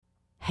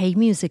Hey,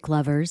 music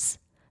lovers.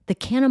 The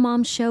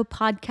Cannabis Show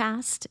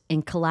podcast,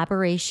 in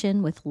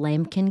collaboration with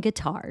Lambkin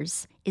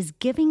Guitars, is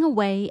giving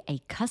away a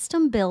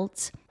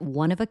custom-built,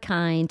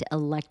 one-of-a-kind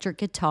electric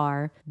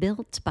guitar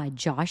built by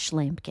Josh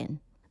Lambkin.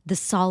 The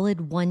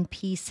solid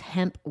one-piece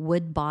hemp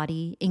wood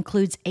body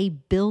includes a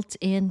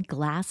built-in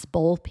glass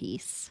bowl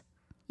piece.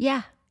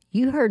 Yeah,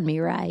 you heard me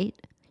right.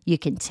 You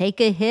can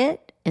take a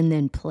hit and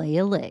then play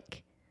a lick.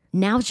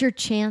 Now's your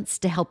chance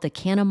to help the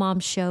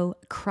Cannabis Show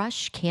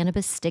crush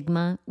cannabis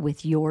stigma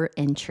with your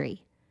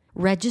entry.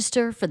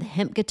 Register for the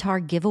hemp guitar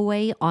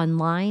giveaway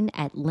online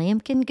at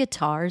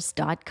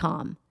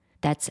lambkinguitars.com.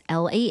 That's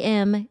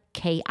LAMKIN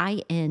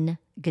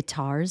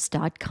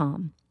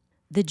guitars.com.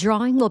 The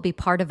drawing will be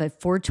part of a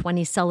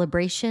 420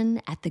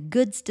 celebration at the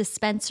Goods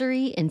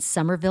Dispensary in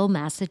Somerville,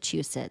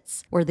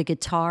 Massachusetts, where the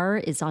guitar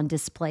is on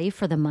display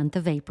for the month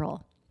of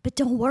April. But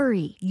don't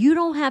worry, you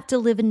don't have to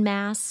live in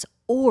Mass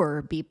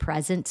or be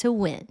present to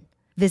win.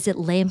 Visit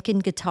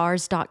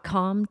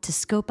lambkinguitars.com to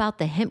scope out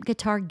the hemp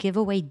guitar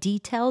giveaway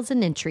details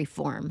and entry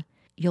form.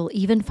 You'll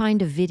even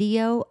find a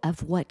video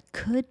of what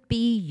could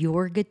be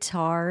your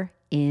guitar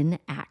in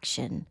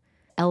action.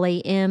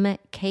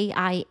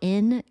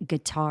 LAMKIN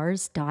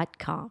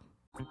guitars.com.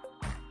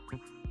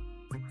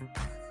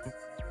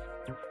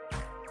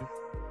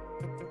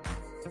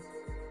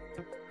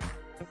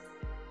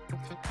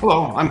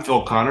 Hello, I'm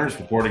Phil Connors,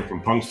 reporting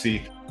from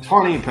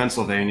Punxsutawney,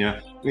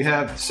 Pennsylvania. We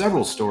have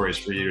several stories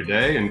for you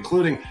today,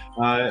 including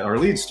our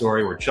lead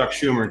story where Chuck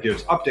Schumer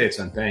gives updates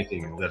on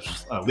banking and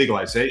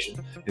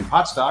legalization. In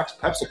pot stocks,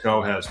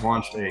 PepsiCo has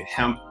launched a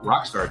hemp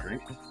rockstar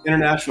drink.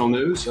 International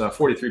news,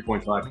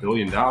 $43.5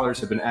 billion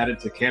have been added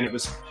to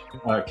Canada's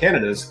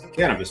cannabis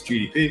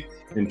GDP.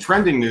 In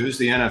trending news,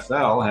 the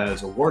NFL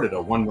has awarded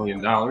 $1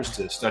 million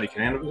to study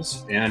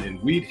cannabis. And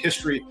in weed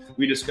history,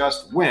 we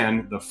discussed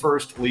when the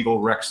first legal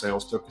rec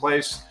sales took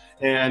place.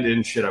 And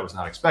in shit I was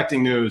not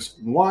expecting news,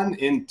 1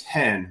 in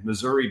 10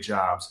 Missouri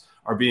jobs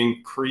are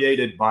being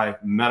created by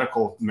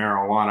medical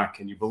marijuana.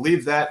 Can you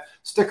believe that?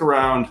 Stick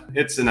around.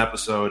 It's an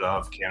episode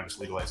of Cannabis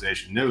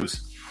Legalization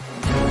News.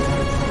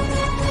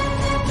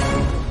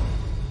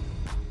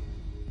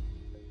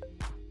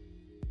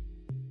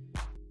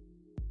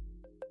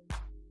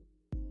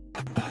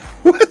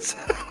 What's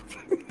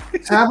happening?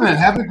 It's happening.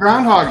 Happy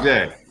Groundhog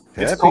Day.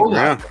 It's Happy cold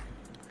ground. out.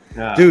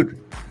 Yeah. Dude,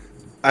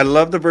 I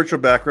love the virtual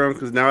background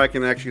because now I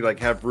can actually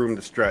have room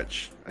to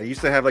stretch. I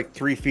used to have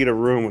 3 feet of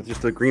room with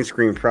just a green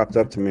screen propped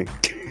up to me.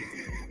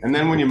 And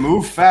then when you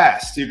move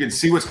fast, you can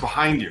see what's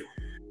behind you.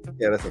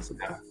 Yeah, that's awesome.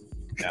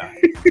 Yeah.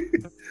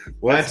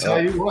 Well, I tell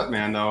you what,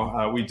 man,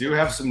 though, we do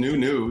have some new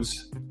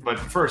news. But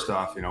first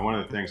off, one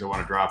of the things I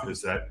want to drop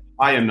is that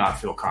I am not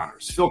Phil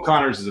Connors. Phil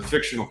Connors is a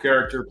fictional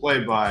character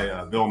played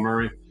by Bill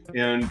Murray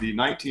in the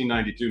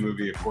 1992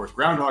 movie, of course,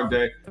 Groundhog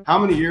Day. How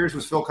many years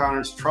was Phil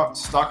Connors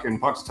stuck in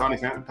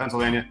Punxsutawney,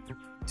 Pennsylvania?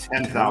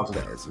 10,000.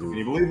 Can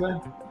you believe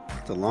that?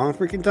 It's a long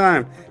freaking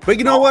time. But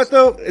you know what,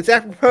 though? It's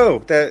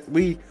apropos that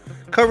we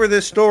cover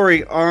this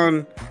story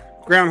on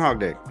Groundhog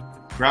Day.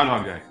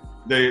 Groundhog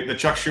Day. The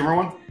Chuck Schumer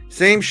one?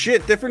 Same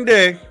shit, different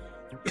day.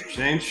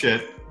 Same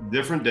shit,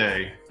 different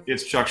day.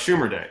 It's Chuck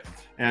Schumer Day.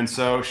 And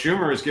so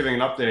Schumer is giving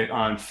an update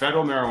on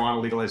federal marijuana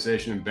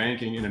legalization and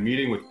banking in a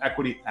meeting with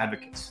equity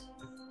advocates.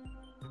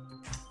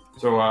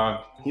 So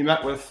he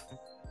met with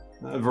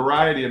a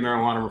variety of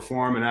marijuana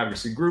reform and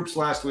advocacy groups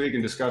last week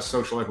and discussed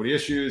social equity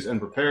issues and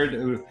prepared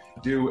to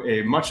do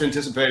a much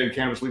anticipated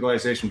cannabis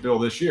legalization bill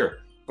this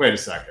year. Wait a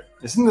second.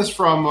 Isn't this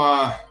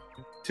from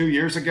 2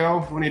 years ago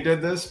when he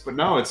did this? But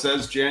no, it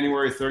says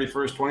January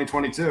 31st,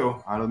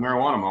 2022 out of the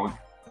marijuana moment.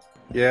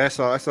 Yeah,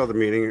 I saw the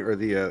meeting or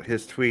the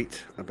his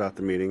tweet about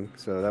the meeting.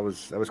 So that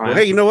was cool. Right.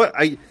 Hey, you know what?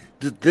 I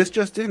did this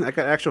just in. I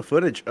got actual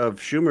footage of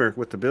Schumer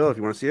with the bill if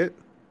you want to see it.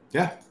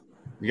 Yeah.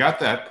 You got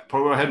that.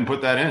 Go ahead and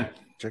put that in.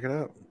 Check it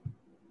out.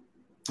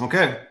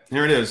 Okay,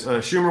 here it is.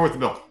 Schumer with the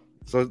bill.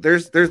 So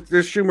there's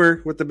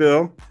Schumer with the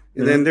bill,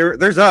 and then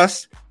there's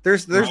us.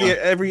 There's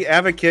every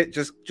advocate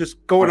just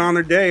going on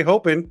their day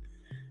hoping,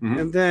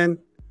 and then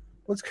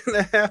what's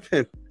gonna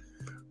happen?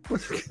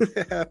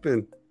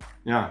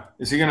 Yeah,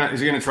 is he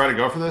gonna try to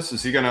go for this?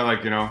 Is he gonna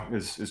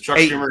is Chuck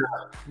Schumer?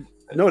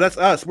 No, that's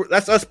us.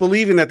 That's us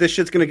believing that this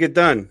shit's gonna get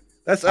done.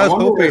 That's us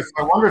hoping.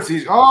 I wonder if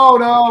he's. Oh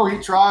no,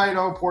 he tried.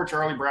 Oh, poor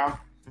Charlie Brown.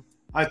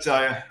 I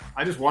tell you,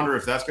 I just wonder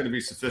if that's going to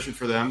be sufficient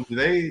for them. Do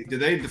they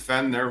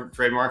defend their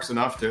trademarks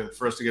enough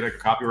for us to get a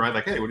copyright?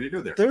 Like, hey, what did you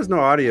do there? There's no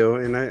audio,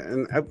 and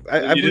I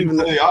believe in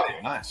the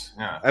audio. Nice,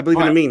 yeah. I believe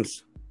in the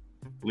means.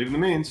 Believe in the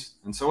means.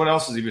 And so, what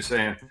else is he been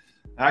saying?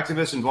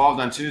 Activists involved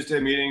on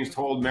Tuesday meetings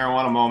told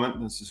Marijuana Moment.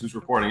 This is who's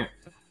reporting it.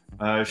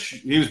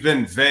 He's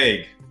been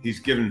vague. He's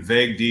given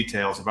vague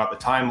details about the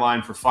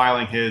timeline for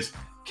filing his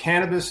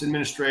Cannabis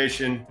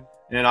Administration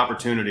and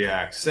Opportunity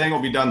Act, saying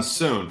it'll be done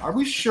soon. Are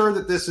we sure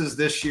that this is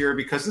this year?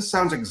 Because this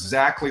sounds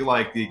exactly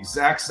like the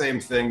exact same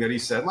thing that he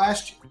said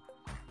last year.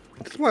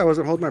 That's why I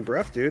wasn't holding my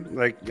breath, dude.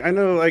 I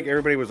know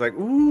everybody was like,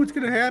 ooh, it's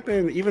going to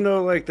happen, even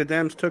though the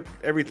Dems took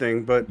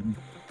everything. But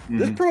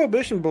this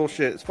prohibition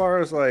bullshit, as far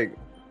as they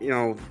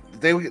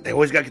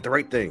always got to get the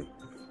right thing.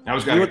 I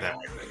always got to get that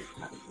right.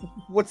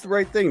 what's the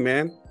right thing,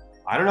 man?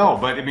 I don't know,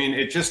 but I mean,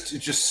 it just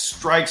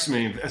strikes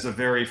me as a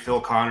very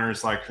Phil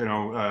Connors, like,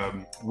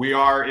 we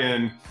are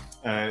in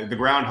the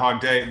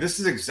Groundhog Day. This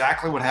is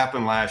exactly what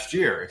happened last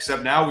year,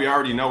 except now we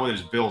already know what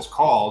his bill's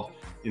called,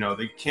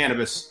 the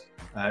Cannabis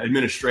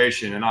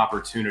Administration and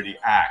Opportunity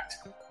Act.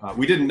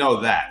 We didn't know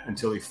that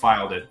until he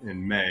filed it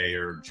in May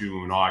or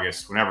June,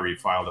 August, whenever he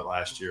filed it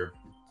last year.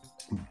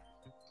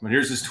 But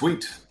here's his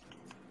tweet.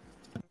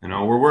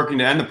 We're working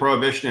to end the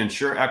prohibition and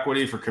ensure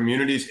equity for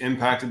communities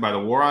impacted by the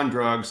war on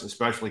drugs,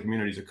 especially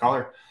communities of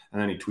color.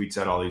 And then he tweets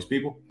at all these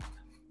people.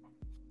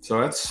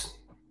 So that's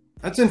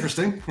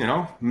interesting.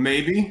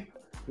 Maybe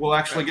we'll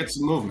actually get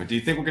some movement. Do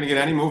you think we're going to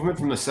get any movement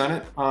from the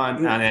Senate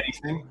on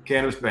anything?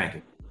 Cannabis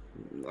banking?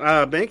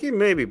 Banking,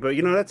 maybe. But,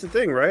 that's the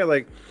thing, right?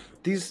 Like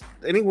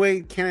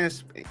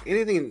cannabis,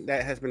 anything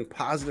that has been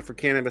positive for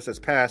cannabis that's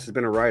passed has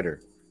been a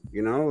rider.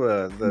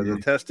 The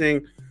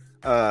testing.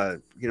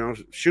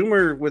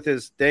 Schumer with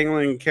his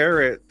dangling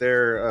carrot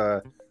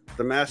there,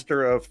 the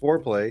master of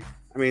foreplay.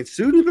 I mean,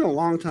 soon has been a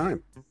long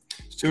time.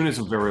 Soon is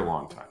a very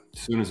long time.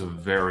 Soon is a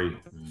very,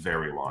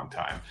 very long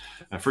time.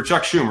 For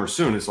Chuck Schumer,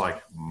 soon is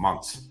like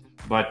months.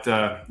 But,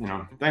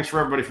 thanks for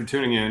everybody for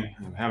tuning in.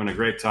 I'm having a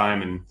great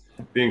time and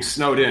being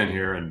snowed in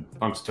here in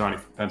Punxsutawney,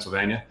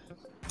 Pennsylvania.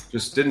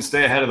 Just didn't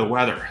stay ahead of the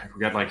weather.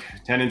 We got like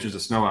 10 inches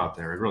of snow out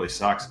there. It really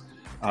sucks.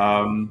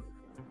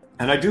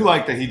 And I do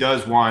like that he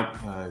does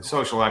want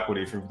social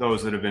equity for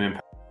those that have been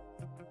impacted.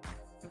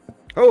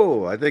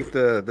 Oh, I think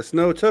the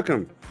snow took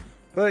him.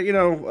 But,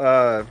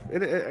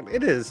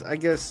 it is, I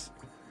guess,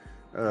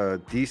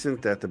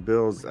 decent that the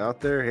bill's out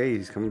there. Hey,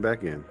 he's coming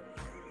back in.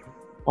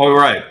 Oh,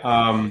 right.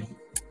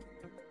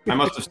 I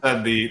must have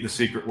said the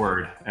secret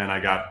word, and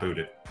I got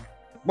booted.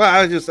 Well,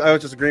 I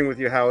was just agreeing with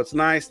you how it's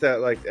nice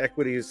that, like,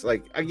 equity is,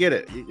 like, I get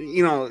it.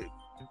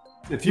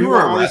 If you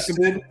were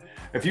arrested...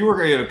 If you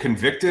were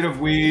convicted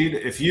of weed,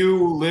 if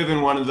you live in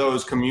one of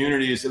those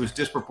communities that was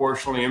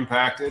disproportionately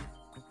impacted,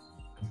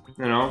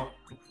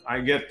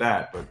 I get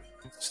that. But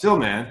still,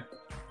 man,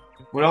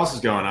 what else is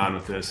going on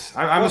with this?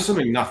 I'm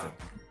assuming nothing.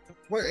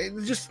 Well,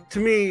 just to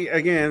me,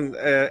 again,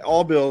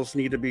 all bills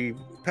need to be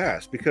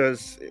passed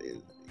because,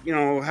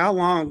 how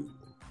long?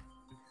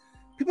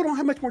 People don't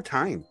have much more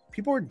time.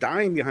 People are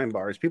dying behind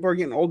bars. People are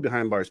getting old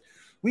behind bars.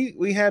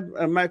 We had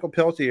Michael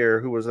Peltier,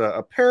 who was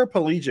a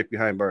paraplegic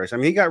behind bars. I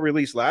mean, he got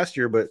released last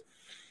year, but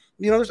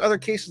there's other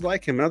cases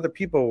like him, and other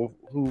people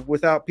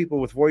without people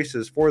with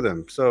voices for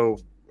them. So,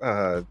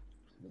 and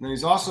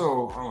he's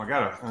also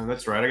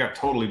that's right. I got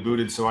totally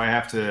booted, so I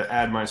have to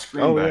add my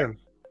screen back.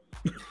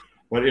 Yeah.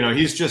 But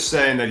he's just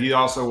saying that he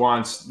also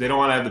they don't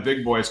want to have the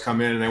big boys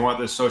come in, and they want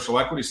this social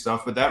equity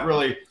stuff. But that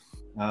really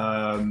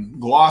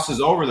glosses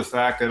over the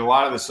fact that a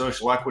lot of the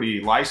social equity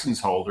license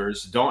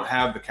holders don't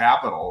have the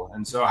capital.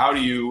 And so how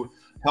do you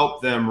help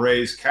them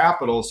raise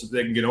capital so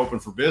they can get open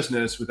for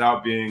business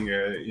without being,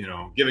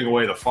 giving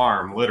away the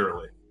farm,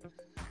 literally?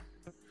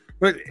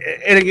 But,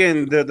 and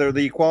again,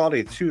 the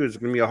equality too is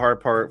going to be a hard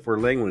part for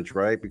language,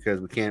 right? Because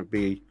we can't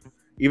be,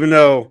 even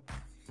though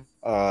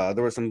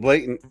there was some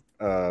blatant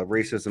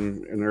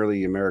racism in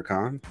early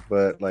American,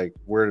 but like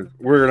we're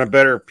in a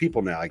better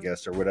people now, I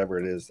guess, or whatever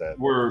it is that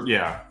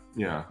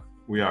Yeah,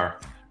 we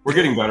are. We're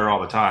getting better all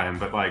the time,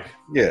 but boy,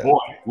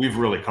 we've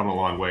really come a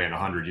long way in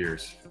 100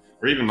 years,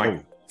 or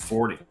even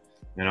 40.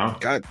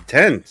 God,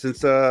 10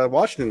 since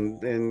Washington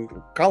and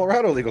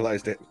Colorado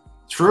legalized it.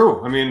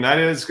 True. I mean, that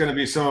is going to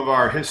be some of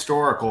our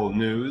historical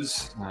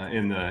news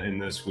in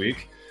this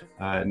week.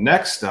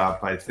 Next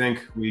up, I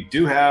think we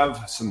do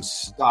have some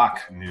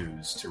stock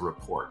news to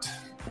report.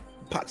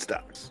 Pot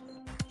stocks.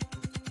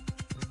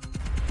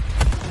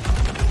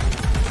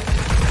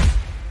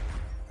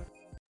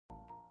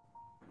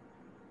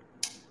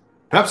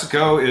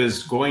 PepsiCo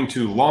is going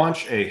to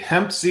launch a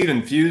hemp seed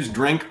infused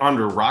drink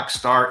under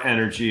Rockstar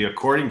Energy,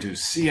 according to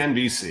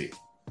CNBC.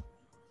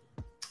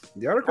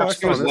 The article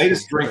PepsiCo's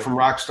latest drink from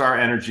Rockstar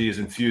Energy is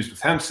infused with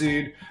hemp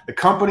seed. The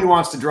company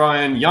wants to draw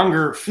in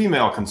younger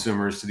female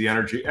consumers to the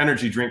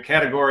energy drink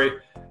category.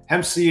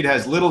 Hemp seed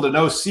has little to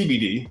no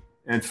CBD,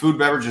 and food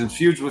beverages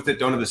infused with it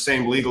don't have the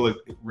same legal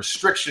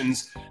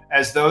restrictions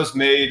as those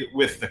made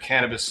with the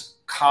cannabis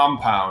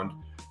compound.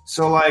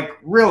 So,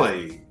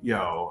 really,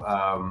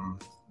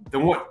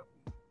 then what?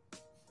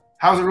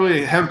 How's it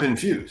really hemp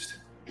infused?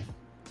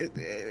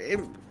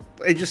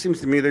 It just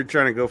seems to me they're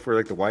trying to go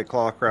for the White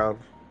Claw crowd.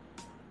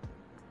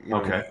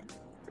 Okay.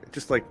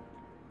 Just like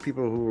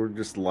people who are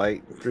just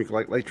light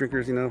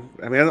drinkers.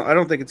 I mean, I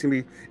don't think it's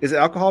gonna be. Is it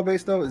alcohol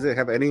based though? Does it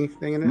have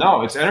anything in it?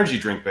 No, it's energy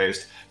drink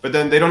based. But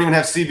then they don't even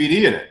have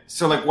CBD in it.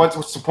 So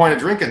what's the point of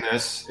drinking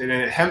this? In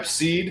a hemp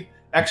seed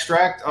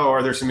extract? Oh,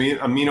 are there some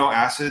amino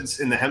acids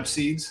in the hemp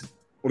seeds?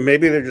 Well,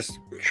 maybe they're just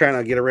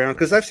trying to get around,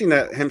 because I've seen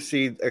that hemp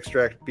seed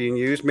extract being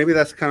used. Maybe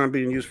that's kind of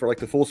being used for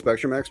the full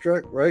spectrum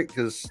extract, right?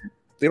 Because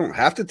they don't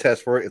have to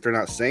test for it if they're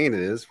not saying it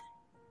is.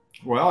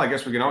 Well, I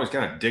guess we can always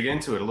kind of dig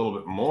into it a little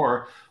bit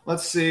more.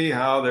 Let's see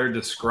how they're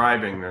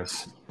describing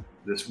this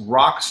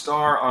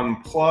Rockstar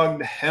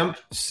Unplugged hemp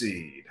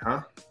seed,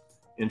 huh?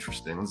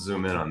 Interesting. Let's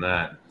zoom in on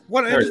that.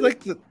 What is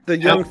the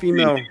young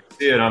female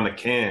see it on the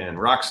can.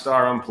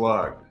 Rockstar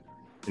Unplugged.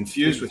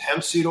 Infused with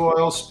hemp seed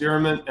oil,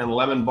 spearmint, and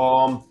lemon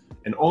balm,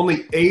 and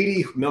only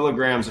 80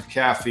 milligrams of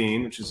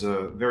caffeine, which is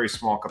a very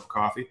small cup of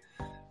coffee.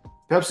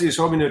 Pepsi is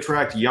hoping to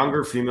attract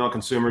younger female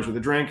consumers with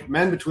the drink.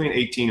 Men between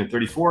 18 and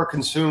 34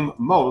 consume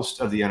most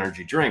of the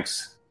energy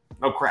drinks.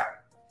 No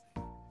crap.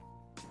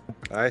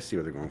 I see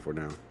what they're going for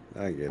now.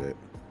 I get it.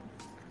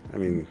 I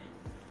mean,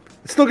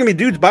 it's still gonna be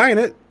dudes buying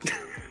it.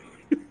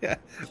 Yeah.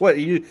 What,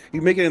 you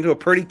make it into a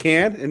pretty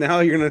can, and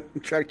now you're gonna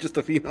attract just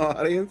a female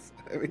audience?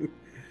 I mean,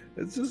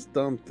 it's just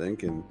dumb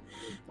thinking.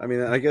 I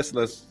mean, I guess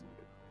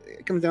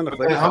it comes down to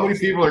flavor. How many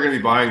people are going to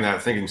be buying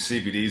that thinking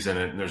CBD's in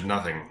it and there's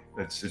nothing?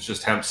 It's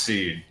just hemp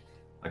seed.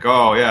 Like,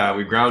 oh yeah,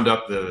 we ground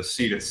up the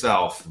seed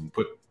itself and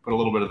put a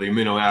little bit of the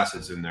amino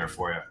acids in there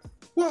for you.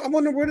 Well, I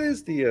wonder what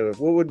is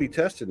what would be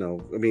tested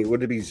though? I mean,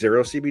 would it be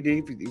zero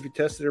CBD if you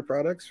tested their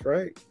products,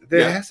 right?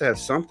 It has to have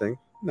something.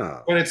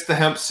 No. But it's the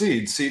hemp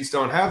seed. Seeds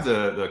don't have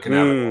the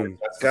cannabinoids.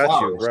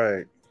 Got you,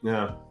 right.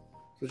 Yeah.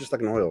 So it's just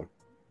like an oil.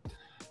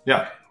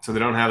 Yeah. So they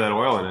don't have that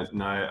oil in it.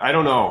 And I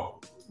don't know.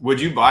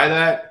 Would you buy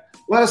that?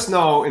 Let us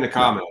know in the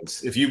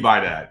comments if you buy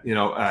that.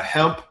 A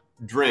hemp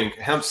drink,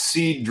 hemp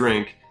seed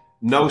drink,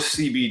 no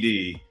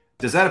CBD.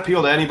 Does that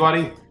appeal to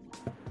anybody?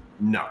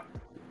 No.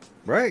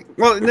 Right.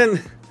 Well, and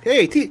then,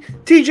 hey,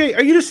 TJ,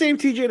 are you the same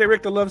TJ that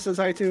Rick the Love says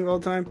hi to all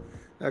the time?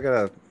 I got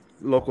a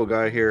local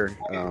guy here.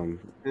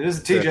 It is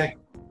a TJ.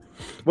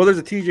 Well, there's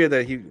a TJ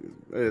that he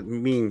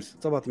memes.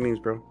 It's all about the memes,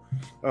 bro.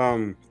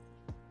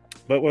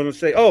 But when I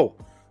say, so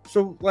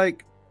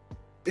like,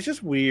 it's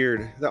just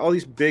weird that all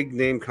these big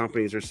name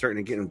companies are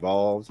starting to get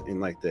involved in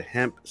like the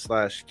hemp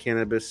 /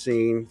 cannabis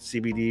scene,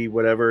 CBD,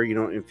 whatever,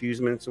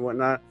 infusements and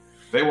whatnot.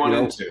 They want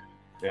into,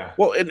 yeah.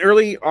 Well, and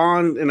early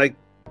on in like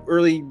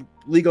early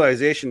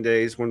legalization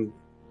days, when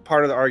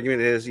part of the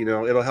argument is,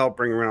 it'll help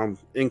bring around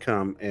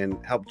income and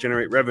help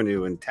generate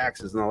revenue and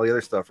taxes and all the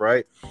other stuff,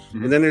 right?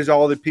 Mm-hmm. And then there's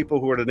all the people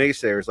who are the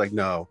naysayers, like,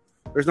 no,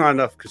 there's not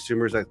enough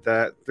consumers like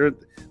that.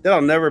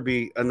 That'll never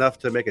be enough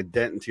to make a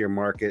dent into your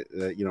market,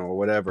 or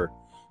whatever.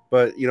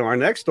 But, our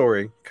next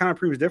story kind of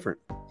proves different.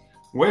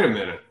 Wait a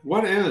minute.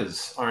 What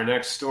is our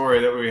next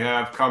story that we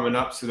have coming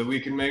up so that we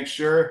can make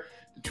sure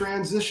to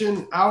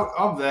transition out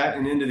of that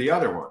and into the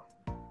other one?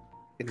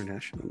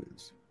 International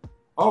news.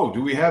 Oh,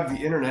 do we have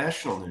the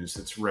international news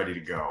that's ready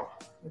to go?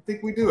 I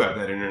think we do have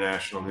that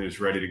international news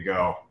ready to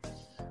go.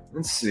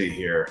 Let's see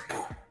here.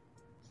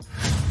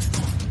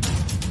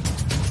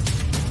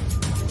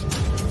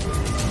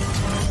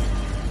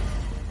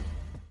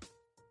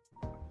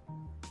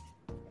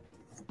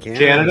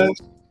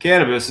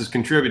 Cannabis has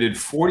contributed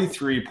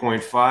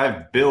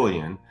 $43.5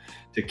 billion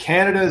to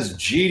Canada's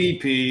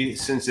GDP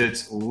since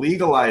its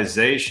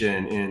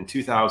legalization in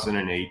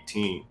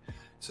 2018.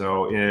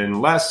 So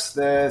in less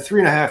than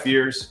 3.5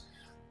 years,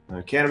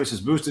 cannabis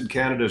has boosted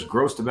Canada's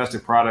gross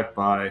domestic product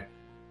by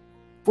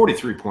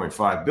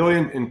 $43.5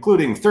 billion,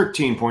 including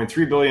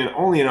 $13.3 billion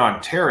only in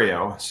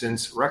Ontario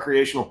since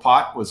recreational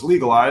pot was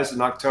legalized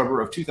in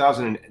October of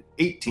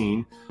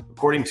 2018,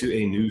 according to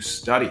a new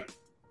study.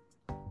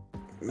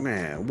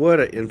 Man, what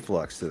an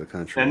influx to the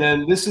country. And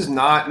then this is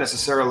not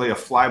necessarily a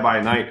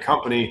fly-by-night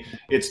company.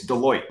 It's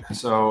Deloitte.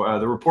 So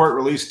the report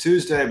released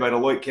Tuesday by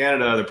Deloitte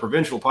Canada, the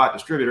provincial pot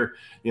distributor,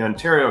 the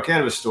Ontario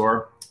Cannabis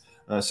Store,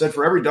 said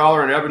for every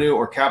dollar in revenue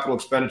or capital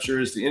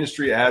expenditures, the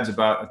industry adds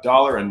about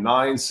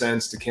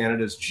 $1.09 to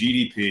Canada's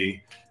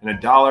GDP and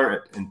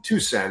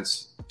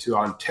 $1.02 to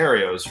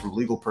Ontario's from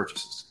legal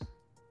purchases.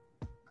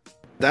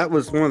 That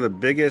was one of the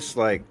biggest,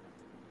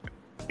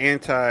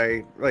 even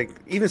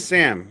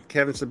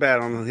Kevin Sabat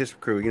on his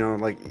crew,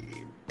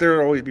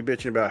 they'll always be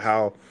bitching about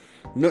how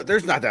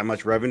there's not that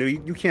much revenue.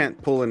 You can't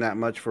pull in that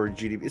much for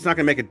GDP. It's not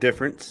going to make a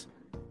difference.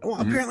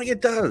 Well, apparently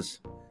it does.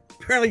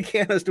 Apparently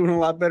Canada's doing a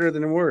lot better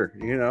than it were,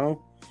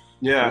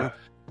 Yeah.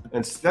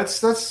 And that's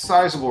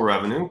sizable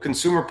revenue.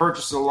 Consumer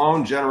purchases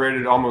alone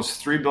generated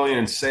almost $3 billion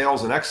in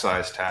sales and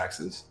excise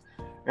taxes.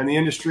 And the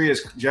industry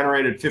has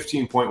generated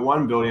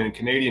 $15.1 billion in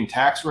Canadian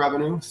tax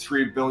revenue,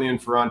 $3 billion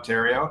for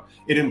Ontario.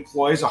 It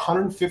employs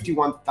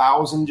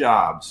 151,000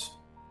 jobs.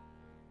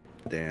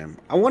 Damn.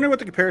 I wonder what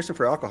the comparison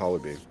for alcohol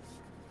would be.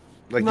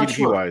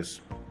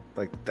 GDP-wise.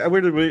 I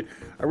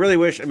really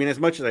wish, as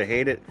much as I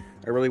hate it,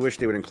 I really wish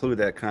they would include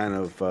that kind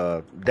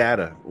of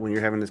data when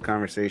you're having this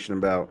conversation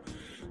about,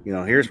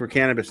 here's where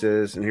cannabis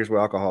is and here's where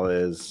alcohol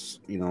is,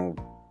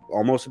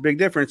 almost a big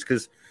difference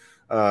because,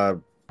 I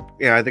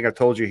think I've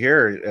told you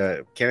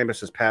here,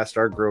 cannabis has passed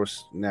our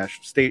gross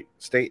national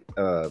state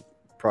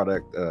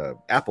product,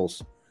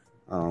 apples,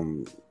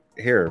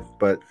 here,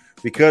 but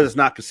because it's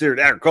not considered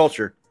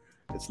agriculture,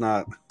 it's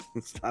not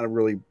a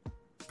really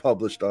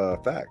published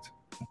fact.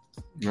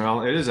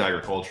 Well, it is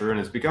agriculture, and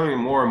it's becoming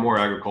more and more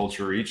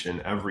agriculture each and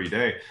every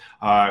day.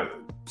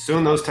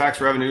 Soon those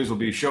tax revenues will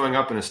be showing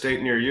up in a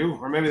state near you,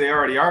 or maybe they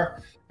already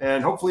are.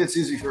 And hopefully it's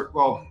easy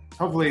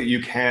hopefully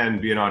you can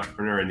be an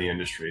entrepreneur in the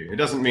industry. It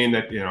doesn't mean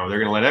that, they're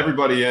going to let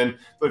everybody in,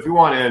 but if you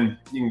want in,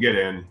 you can get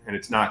in, and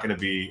it's not going to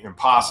be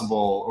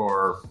impossible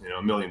or,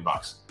 $1 million.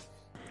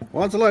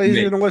 Well, it's a lot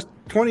easier than it was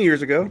 20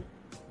 years ago.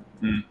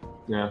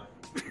 Yeah.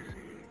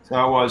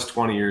 That was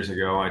 20 years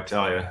ago, I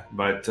tell you.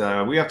 But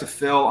we have to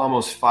fill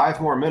almost 5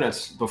 more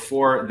minutes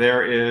before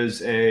there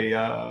is a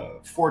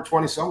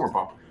 420 somewhere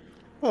bumper.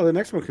 Well, the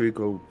next one could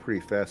go pretty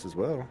fast as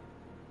well.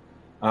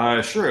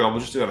 Sure, we'll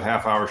just do a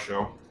half-hour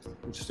show.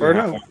 Or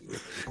no.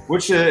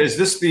 Which is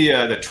this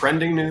the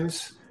trending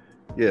news?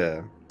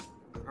 Yeah.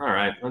 All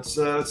right, let's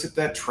hit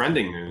that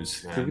trending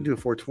news. We can do a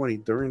 420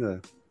 during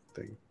the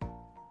thing.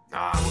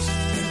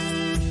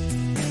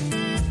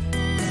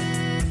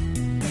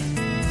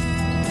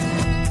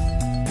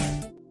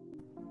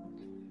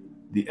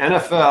 The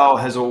NFL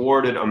has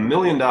awarded $1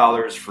 million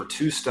for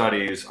 2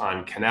 studies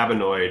on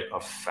cannabinoid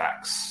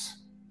effects.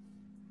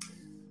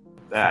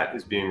 That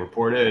is being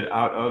reported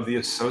out of the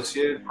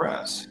Associated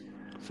Press.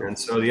 And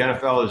so the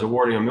NFL is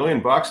awarding $1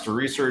 million to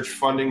research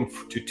funding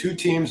to 2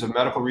 teams of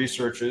medical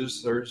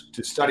researchers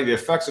to study the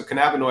effects of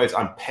cannabinoids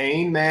on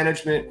pain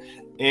management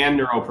and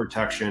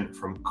neuroprotection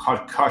from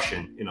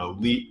concussion in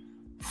elite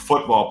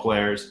football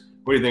players.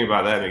 What do you think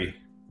about that, Mickey?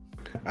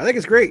 I think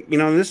it's great.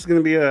 This is going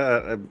to be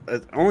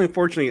only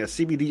unfortunately a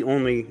CBD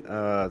only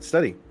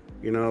study.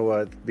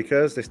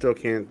 Because they still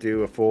can't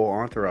do a full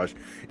entourage.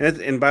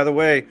 And by the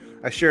way,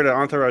 I shared an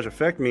entourage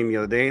effect meme the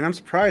other day, and I'm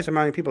surprised how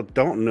many people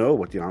don't know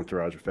what the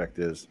entourage effect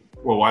is.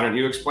 Well, why don't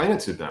you explain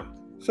it to them?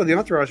 So the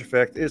entourage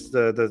effect is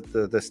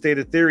the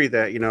stated theory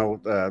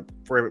that,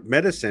 for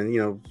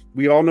medicine,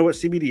 we all know what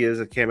CBD is,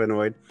 a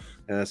cannabinoid,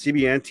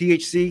 CBN,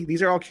 THC,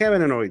 these are all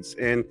cannabinoids.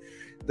 And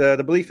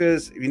the belief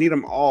is you need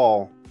them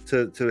all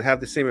to have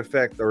the same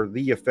effect or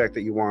the effect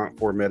that you want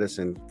for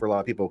medicine for a lot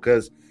of people,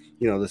 because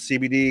the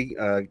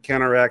CBD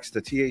counteracts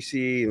the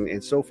THC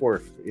and so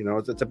forth.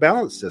 It's a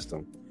balanced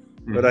system.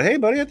 Mm-hmm. But hey,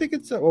 buddy, I think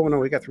it's. Oh no,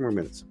 we got 3 more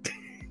minutes.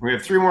 We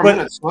have 3 more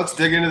minutes. Let's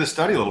dig into the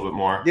study a little bit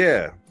more.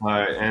 Yeah.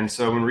 And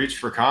so, when reached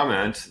for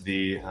comment,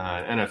 the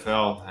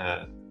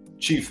NFL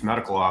Chief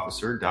Medical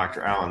Officer,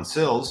 Dr. Alan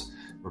Sills,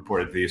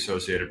 reported to the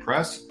Associated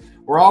Press,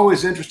 "We're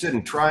always interested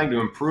in trying to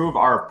improve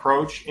our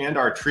approach and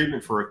our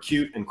treatment for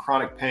acute and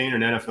chronic pain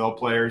in NFL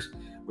players.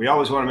 We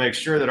always want to make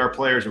sure that our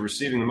players are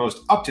receiving the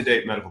most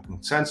up-to-date medical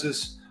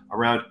consensus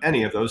around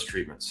any of those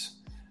treatments.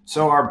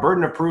 So our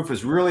burden of proof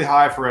is really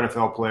high for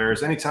NFL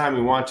players. Anytime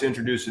we want to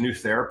introduce a new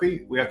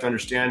therapy, we have to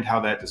understand how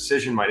that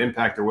decision might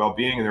impact their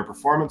well-being and their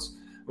performance.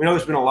 We know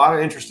there's been a lot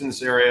of interest in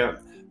this area,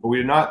 but we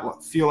did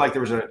not feel like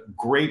there was a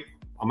great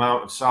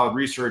amount of solid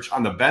research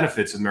on the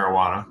benefits of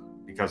marijuana,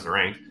 because there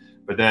ain't,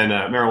 but then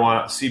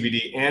marijuana,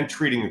 CBD, and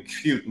treating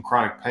acute and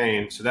chronic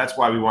pain. So that's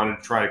why we wanted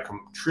to try to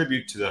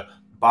contribute to the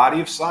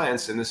body of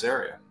science in this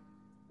area."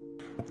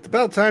 It's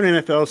about time the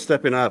NFL is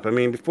stepping up. I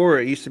mean, before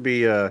it used to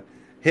be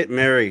hit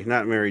Mary,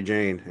 not Mary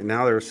Jane, and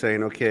now they're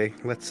saying, okay,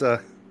 let's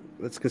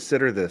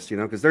consider this,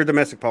 because their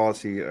domestic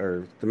policy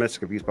or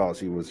domestic abuse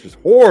policy was just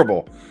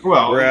horrible.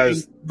 Well,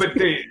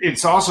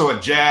 it's also a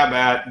jab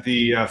at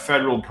the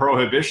federal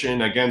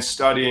prohibition against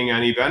studying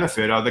any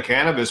benefit of the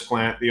cannabis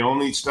plant. The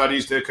only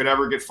studies that could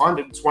ever get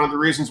funded. It's one of the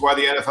reasons why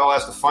the NFL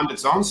has to fund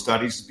its own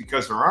studies, is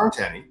because there aren't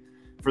any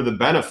for the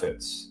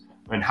benefits.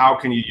 And how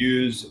can you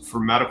use for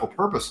medical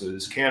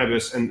purposes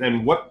cannabis?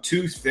 And what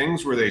 2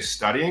 things were they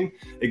studying?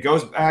 It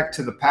goes back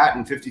to the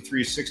patent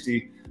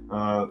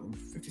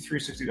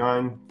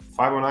 5369,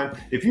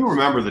 509. If you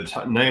remember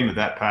the name of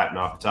that patent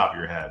off the top of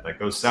your head, like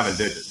those 7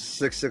 digits.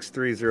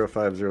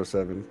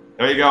 6630507.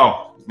 There you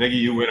go.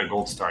 Miggy, you win a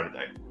gold star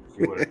today.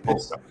 You win a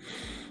gold star.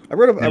 I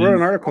wrote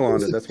an article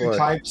on it. That's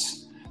why.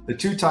 The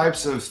 2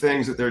 types of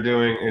things that they're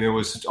doing, and it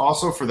was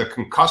also for the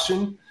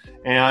concussion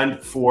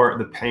and for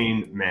the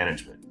pain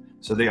management.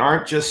 So they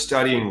aren't just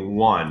studying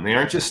one. They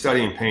aren't just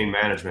studying pain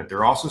management.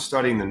 They're also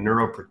studying the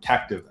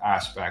neuroprotective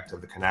aspect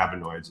of the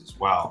cannabinoids as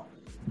well.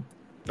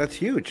 That's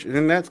huge. And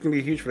then that's going to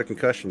be huge for the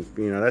concussion.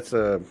 That's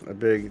a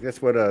big,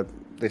 that's what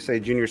they say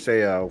Junior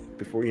Seau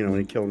before, when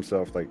he killed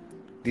himself. Like,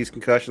 these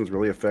concussions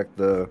really affect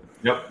the,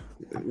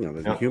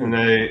 the human.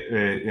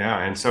 And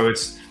and so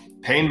it's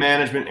pain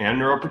management and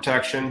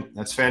neuroprotection.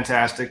 That's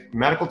fantastic.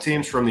 Medical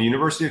teams from the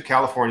University of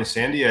California,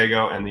 San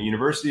Diego, and the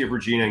University of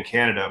Virginia in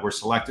Canada were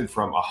selected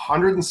from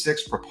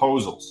 106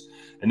 proposals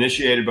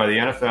initiated by the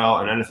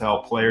NFL and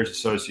NFL Players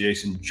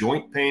Association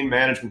Joint Pain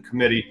Management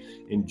Committee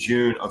in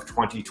June of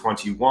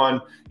 2021.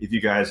 If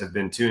you guys have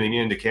been tuning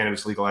in to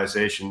cannabis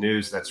legalization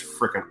news, that's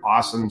freaking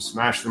awesome.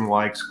 Smash them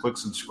likes, click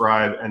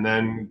subscribe, and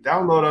then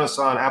download us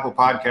on Apple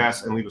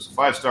Podcasts and leave us a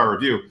 5-star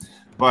review.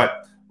 But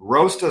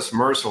roast us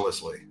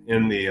mercilessly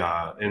in the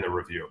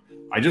review.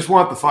 I just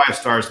want the 5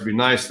 stars to be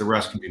nice. The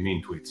rest can be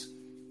mean tweets.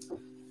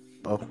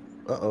 Oh,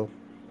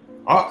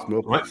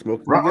 smoke.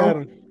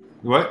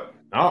 What?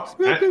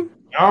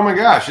 Oh my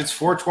gosh, it's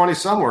 420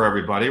 somewhere,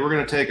 everybody. We're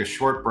going to take a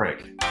short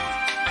break.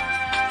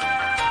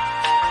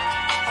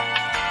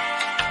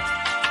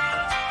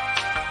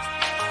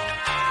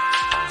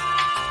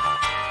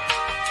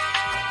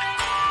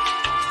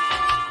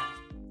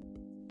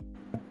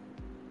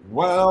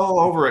 Well,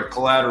 over at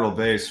Collateral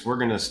Base, we're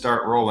going to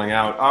start rolling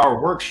out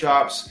our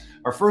workshops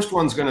Our first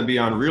one's going to be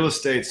on real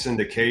estate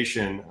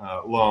syndication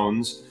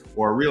loans,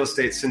 or real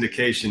estate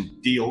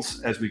syndication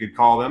deals, as we could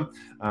call them,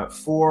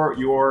 for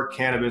your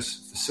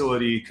cannabis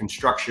facility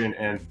construction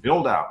and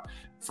build out.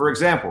 For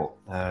example,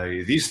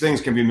 these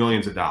things can be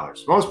millions of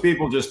dollars. Most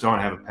people just don't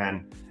have a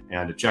pen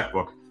and a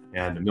checkbook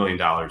and $1 million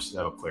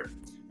that'll clear.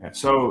 And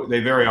so they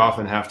very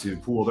often have to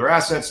pool their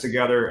assets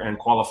together and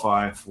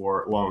qualify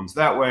for loans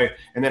that way.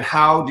 And then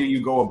how do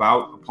you go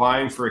about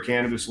applying for a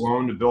cannabis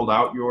loan to build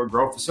out your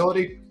grow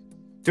facility?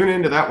 Tune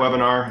into that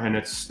webinar, and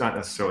it's not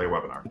necessarily a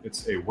webinar,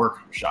 it's a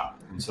workshop.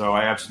 And so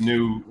I have some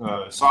new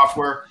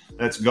software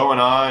that's going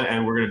on,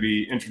 and we're going to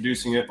be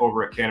introducing it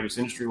over at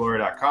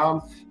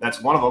cannabisindustrylawyer.com.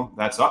 That's one of them.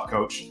 That's up,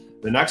 Coach.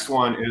 The next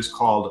one is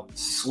called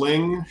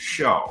Sling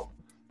Show.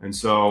 And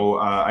so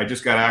I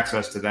just got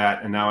access to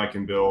that, and now I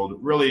can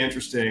build really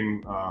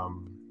interesting,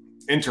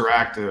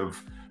 interactive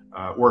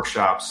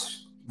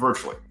workshops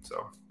virtually.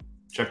 So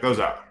check those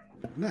out.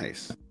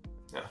 Nice.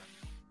 Yeah.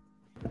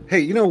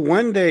 Hey,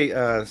 one day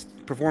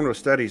performed with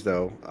studies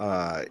though,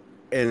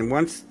 and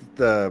once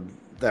that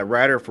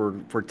rider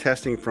for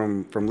testing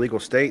from legal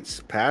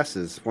states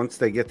passes, once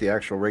they get the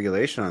actual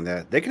regulation on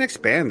that, they can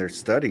expand their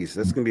studies.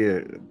 That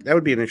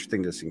would be an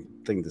interesting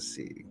thing to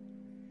see.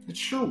 It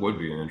sure would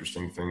be an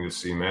interesting thing to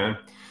see, man.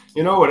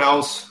 You know what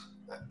else?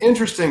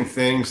 Interesting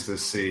things to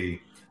see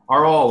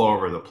are all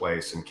over the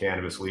place in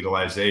cannabis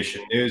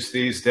legalization news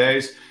these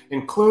days,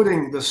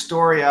 including the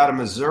story out of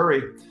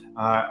Missouri.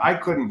 I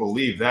couldn't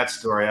believe that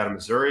story out of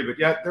Missouri, but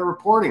yet they're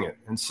reporting it.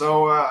 And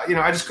so,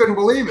 I just couldn't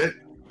believe it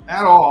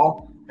at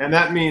all. And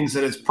that means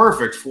that it's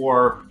perfect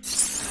for...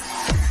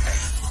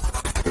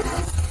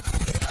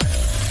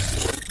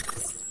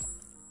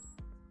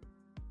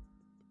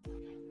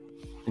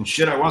 And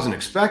shit, I wasn't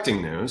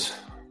expecting news.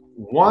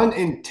 1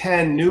 in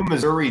 10 new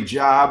Missouri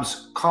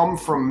jobs come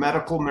from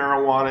medical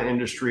marijuana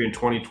industry in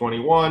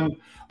 2021,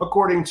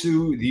 according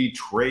to the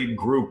Trade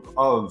Group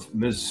of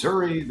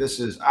Missouri. This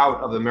is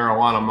out of the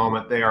marijuana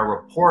moment. They are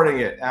reporting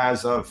it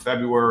as of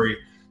February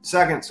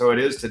 2nd, so it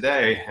is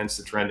today, hence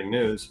the trending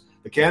news.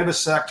 The cannabis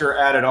sector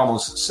added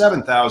almost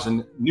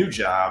 7,000 new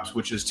jobs,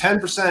 which is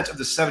 10% of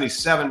the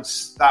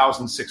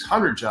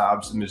 77,600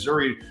 jobs the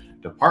Missouri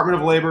Department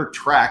of Labor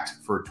tracked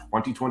for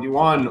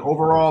 2021.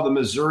 Overall, the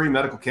Missouri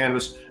Medical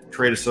Cannabis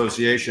Trade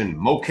Association,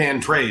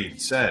 MoCan Trade,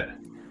 said.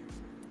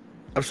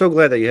 I'm so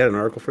glad that you had an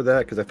article for that,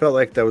 because I felt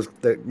like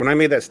that when I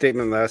made that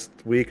statement last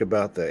week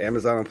about the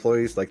Amazon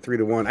employees, like 3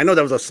 to 1. I know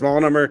that was a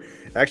small number.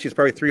 Actually, it's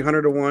probably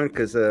 300 to 1,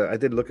 because I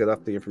did look it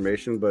up, the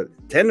information, but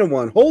 10 to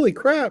 1. Holy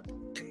crap.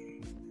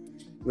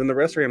 Then the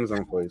rest are Amazon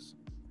employees.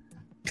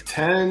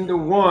 10 to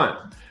 1.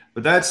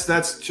 But that's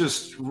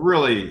just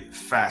really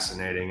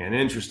fascinating and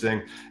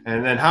interesting.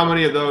 And then how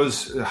many of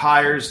those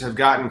hires have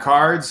gotten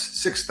cards?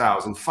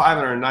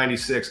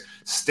 6,596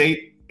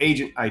 state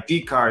agent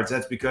ID cards.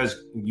 That's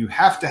because you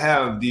have to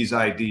have these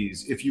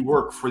IDs if you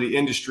work for the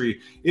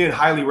industry in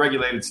highly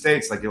regulated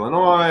states like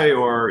Illinois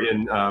or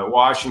in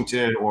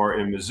Washington or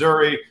in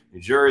Missouri,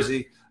 New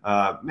Jersey,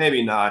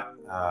 maybe not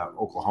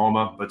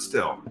Oklahoma, but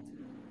still.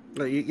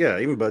 Yeah,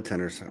 even bud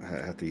tenders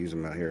have to use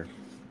them out here.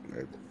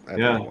 I don't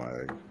know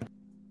why.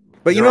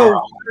 But there are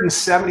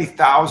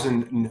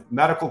 170,000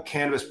 medical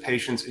cannabis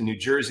patients in New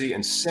Jersey,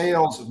 and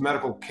sales of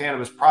medical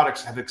cannabis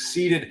products have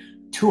exceeded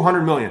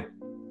 200 million.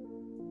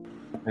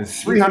 And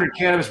 300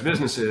 cannabis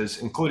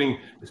businesses, including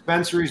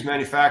dispensaries,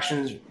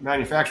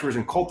 manufacturers,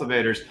 and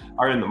cultivators,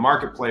 are in the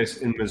marketplace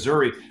in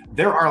Missouri.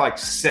 There are like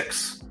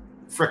 6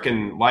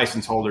 freaking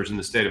license holders in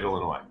the state of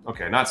Illinois.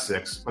 Okay, not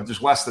 6, but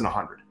there's less than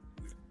 100.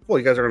 Well,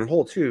 you guys are on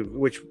hold too,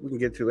 which we can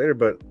get to later.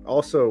 But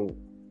also,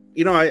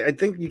 I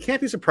think you can't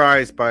be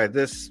surprised by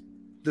this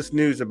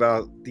news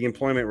about the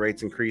employment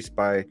rates increased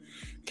by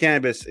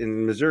cannabis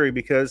in Missouri,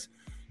 because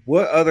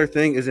what other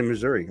thing is in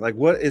Missouri? Like,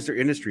 what is their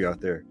industry out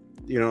there?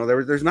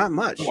 There's not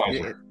much.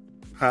 Budweiser.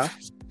 Huh?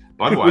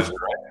 Budweiser,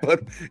 right?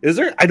 But is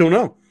there? I don't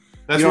know.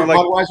 That's where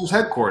Budweiser's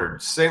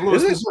headquartered, St.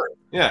 Louis, Missouri.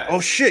 Yeah.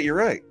 Oh shit, you're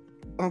right.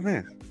 Oh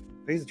man,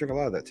 I used to drink a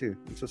lot of that too.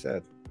 I'm so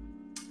sad.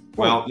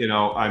 Well,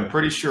 I'm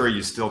pretty sure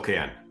you still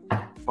can.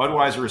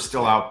 Budweiser is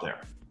still out there.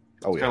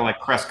 Oh, it's kind of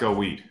like Cresco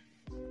weed.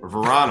 Or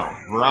Verano.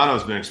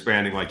 Verano's been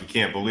expanding like you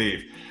can't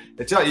believe.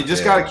 You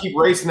just got to keep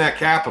raising that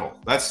capital.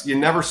 You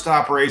never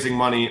stop raising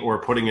money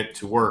or putting it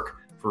to work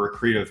for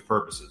creative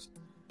purposes.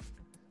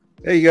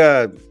 Hey, you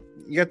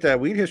got that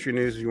weed history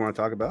news you want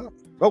to talk about?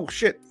 Oh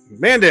shit!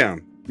 Man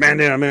down.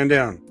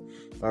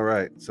 All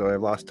right, so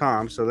I've lost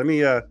Tom. So let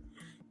me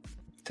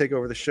take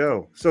over the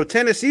show. So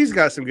Tennessee's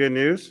got some good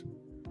news.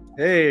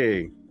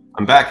 Hey,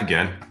 I'm back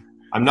again.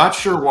 I'm not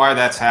sure why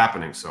that's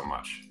happening so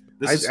much.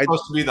 This is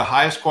supposed to be the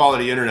highest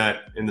quality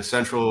internet in the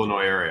central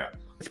Illinois area.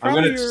 I'm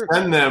going to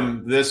send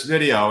them this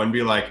video and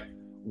be like,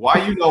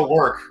 why you no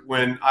work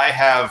when I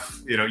have,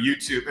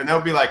 YouTube? And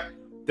they'll be like,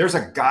 there's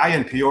a guy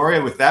in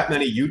Peoria with that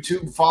many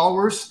YouTube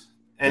followers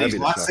and he's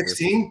not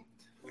 16?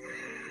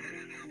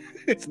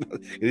 He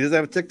doesn't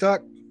have a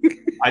TikTok?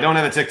 I don't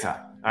have a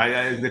TikTok.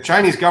 The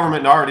Chinese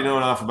government already know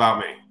enough about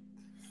me.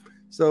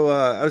 So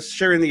I was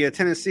sharing the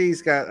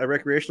Tennessee's got a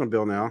recreational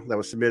bill now that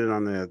was submitted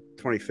on the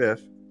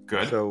 25th.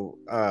 Good. So,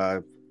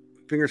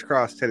 fingers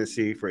crossed,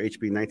 Tennessee for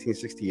HB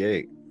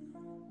 1968.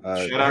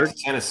 Shout out to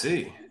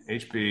Tennessee,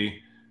 HB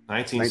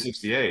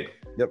 1968.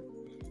 Yep.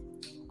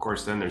 Of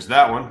course, then there's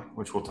that one,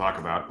 which we'll talk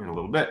about in a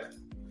little bit.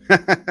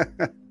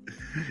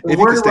 If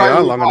you can stay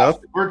on long enough.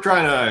 We're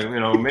trying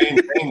to,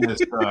 maintain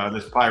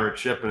this pirate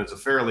ship, and it's a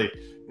fairly,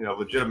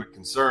 legitimate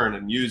concern,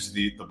 and use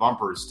the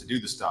bumpers to do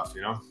the stuff,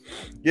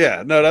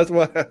 Yeah, no, that's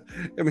why.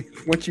 I mean,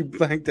 once you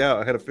blanked out,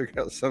 I had to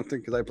figure out something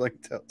because I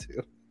blanked out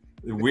too.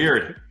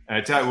 Weird. I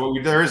tell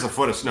you, there is a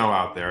foot of snow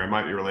out there. It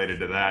might be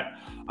related to that,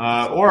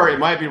 or it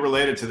might be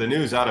related to the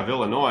news out of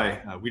Illinois.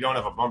 We don't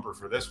have a bumper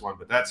for this one,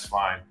 but that's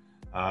fine.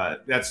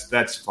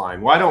 That's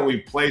fine. Why don't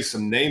we play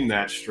some Name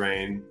That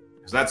Strain?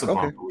 Because that's a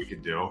bumper we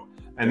could do.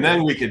 And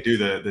then we could do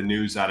the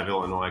news out of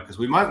Illinois, because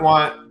you might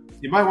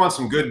want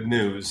some good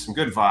news, some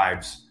good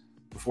vibes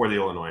before the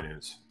Illinois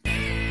news.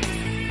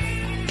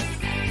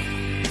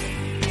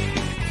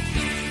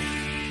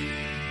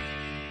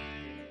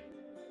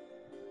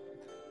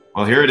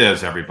 Well, here it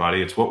is,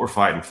 everybody. It's what we're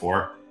fighting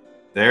for.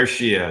 There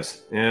she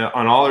is,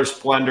 on all her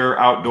splendor,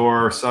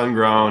 outdoor,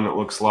 sun-grown. It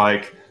looks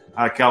like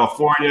out of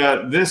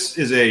California. This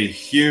is a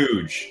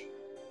huge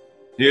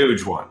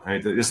one.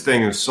 Right? This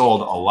thing has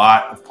sold a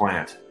lot of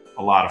plant.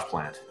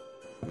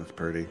 That's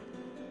pretty.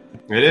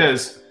 It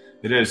is.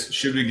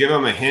 Should we give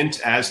them a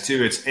hint as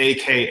to its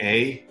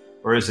AKA,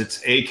 or is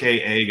its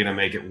AKA going to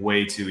make it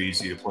way too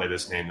easy to play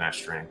this Name That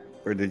Strain?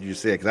 Or did you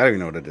say it? Because I don't even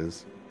know what it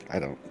is. I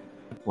don't.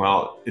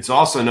 Well, it's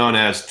also known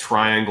as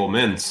Triangle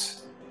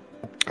Mints.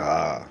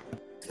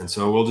 And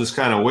so we'll just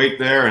kind of wait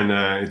there,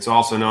 and it's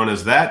also known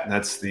as that.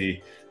 That's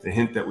the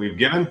hint that we've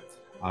given.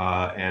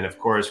 And of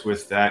course,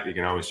 with that, you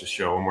can always just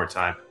show one more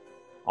time.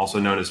 Also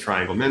known as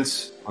Triangle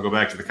Mints. I'll go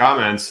back to the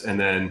comments and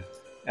then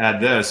add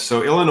this.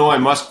 So Illinois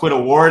must quit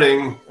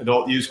awarding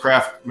adult use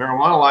craft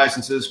marijuana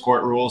licenses.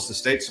 Court rules the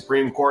state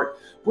Supreme Court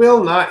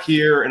will not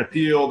hear an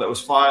appeal that was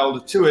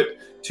filed to it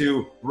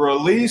to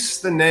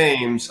release the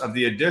names of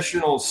the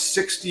additional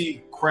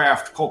 60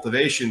 craft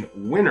cultivation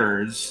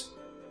winners,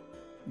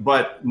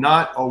 but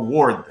not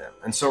award them.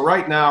 And so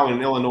right now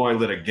in Illinois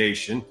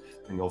litigation,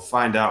 and you'll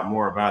find out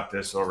more about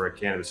this over at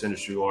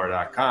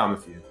CannabisIndustryLore.com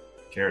if you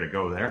care to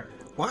go there.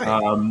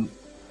 Why?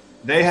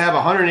 They have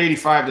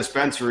 185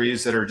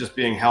 dispensaries that are just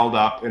being held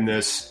up in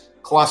this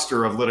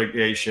cluster of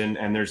litigation,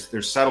 and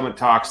there's settlement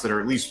talks that are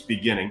at least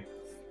beginning.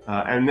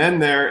 And then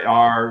there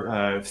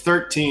are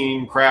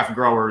 13 craft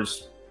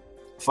growers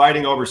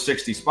fighting over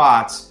 60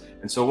 spots.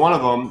 And so one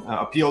of them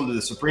appealed to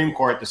the Supreme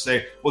Court to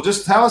say, well,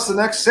 just tell us the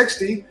next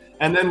 60,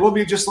 and then we'll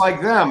be just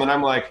like them. And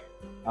I'm like,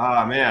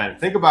 man,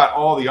 think about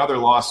all the other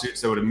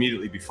lawsuits that would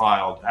immediately be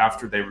filed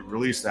after they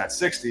release that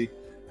 60.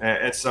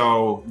 And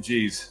so,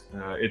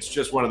 it's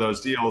just one of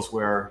those deals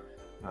where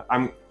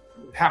I'm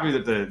happy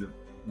that the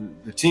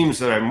teams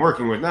that I'm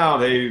working with now,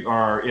 they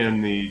are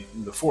in the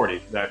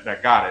 40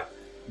 that got it.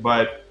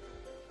 But,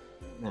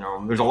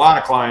 there's a lot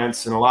of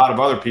clients and a lot of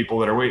other people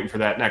that are waiting for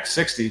that next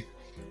 60.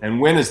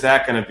 And when is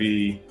that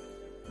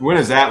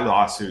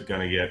lawsuit going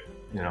to get,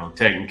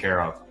 taken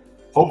care of?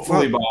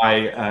 Hopefully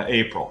by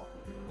April,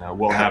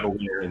 we'll have a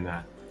winner in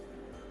that.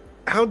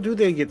 How do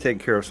they get taken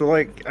care of? So,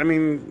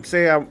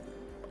 say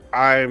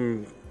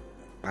I'm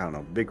I don't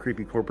know, big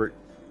creepy corporate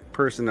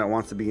person that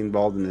wants to be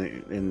involved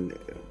in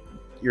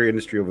your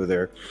industry over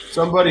there.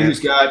 Somebody who's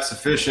got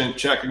sufficient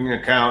checking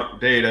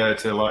account data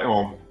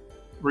to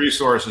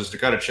resources to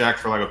cut a check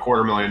for like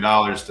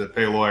 $250,000 to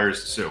pay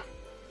lawyers to sue.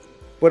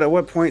 But at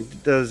what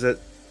point does it?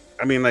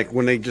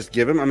 When they just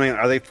give them?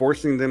 Are they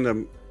forcing them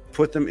to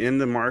put them in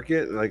the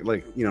market?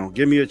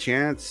 Give me a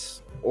chance.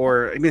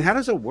 Or, how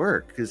does it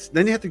work? Because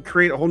then you have to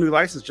create a whole new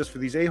license just for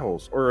these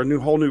a-holes, or a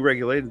whole new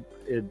regulated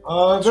Very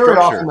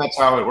often that's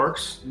how it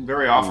works.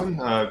 Very often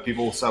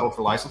people settle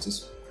for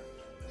licenses.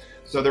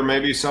 So there may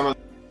be some of...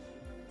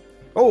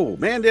 Oh,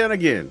 man down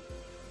again.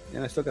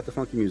 And I still got the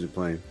funky music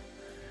playing.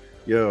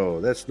 Yo,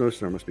 that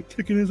snowstorm must be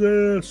kicking his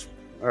ass.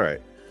 All right.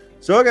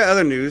 So I got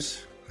other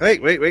news. Hey,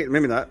 wait,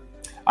 maybe not.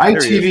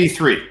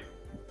 ITV3.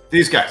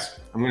 These guys.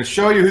 I'm going to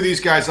show you who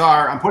these guys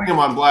are. I'm putting them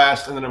on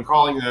blast, and then I'm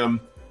calling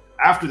them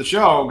after the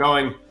show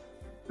going,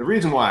 the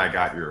reason why I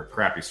got your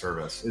crappy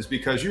service is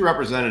because you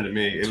represented to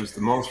me it was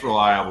the most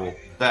reliable,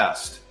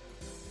 best.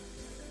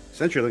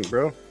 CenturyLink,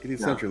 bro. You need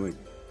CenturyLink.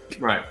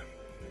 Right.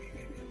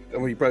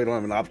 You probably don't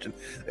have an option.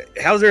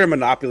 How's there a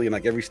monopoly in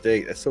every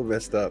state? That's so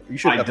messed up. You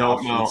should. I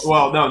don't know.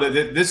 Well, no.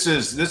 This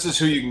is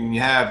who you can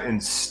have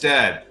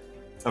instead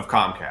of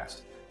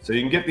Comcast. So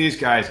you can get these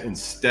guys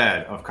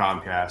instead of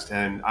Comcast,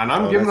 and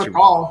I'm giving them a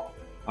call,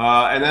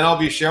 and then I'll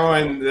be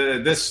showing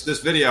this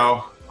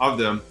video of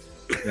them.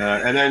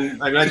 And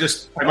then I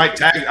might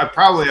tag. I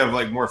probably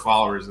have more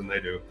followers than they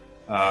do,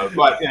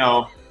 but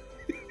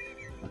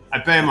I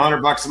pay them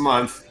 $100 a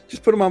month.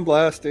 Just put them on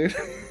blast, dude.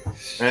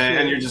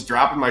 and you're just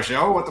dropping my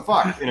show. What the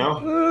fuck,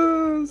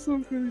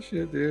 Some funny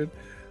shit, dude.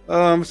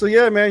 So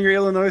yeah, man, your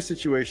Illinois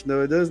situation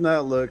though, it does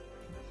not look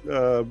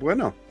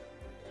bueno.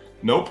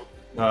 Nope.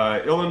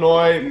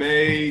 Illinois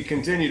may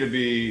continue to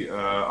be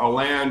a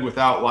land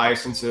without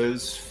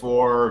licenses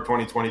for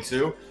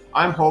 2022.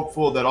 I'm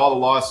hopeful that all the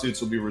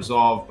lawsuits will be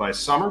resolved by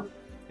summer,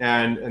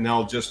 and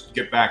they'll just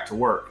get back to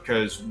work,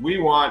 because we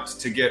want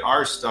to get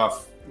our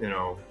stuff,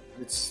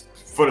 it's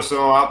foot of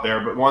snow out there,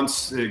 but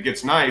once it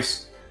gets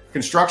nice,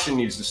 construction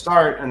needs to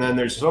start, and then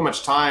there's so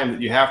much time that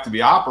you have to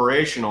be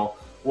operational,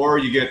 or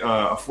you get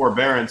a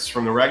forbearance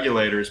from the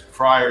regulators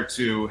prior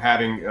to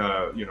having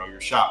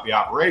your shop be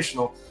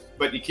operational.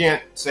 But you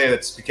can't say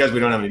that's because we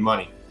don't have any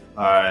money.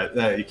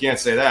 You can't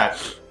say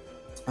that.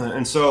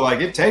 And so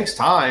it takes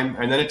time,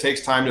 and then it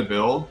takes time to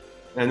build,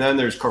 and then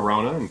there's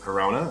Corona,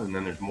 and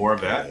then there's more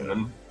of that, and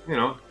then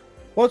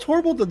Well, it's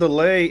horrible, the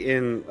delay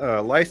in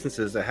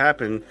licenses that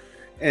happen.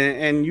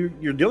 And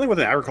you're dealing with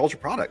an agriculture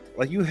product.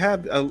 Like,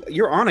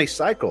 you're on a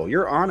cycle.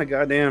 You're on a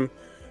goddamn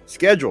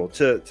schedule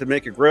to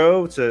make it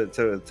grow,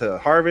 to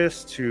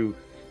harvest, to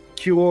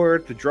cure,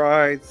 to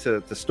dry,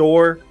 to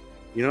store.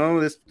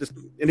 This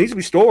it needs to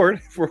be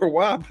stored for a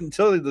while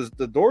until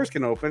the doors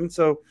can open.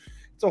 So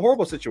it's a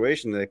horrible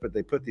situation that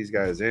they put these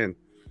guys in.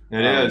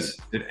 It is.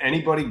 Did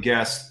anybody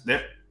guess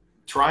that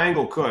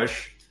Triangle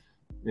Kush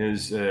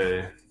is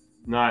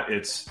not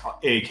its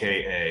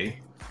AKA?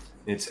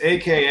 Its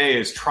AKA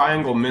is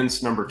Triangle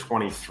Mints number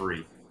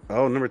 23.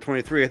 Oh, number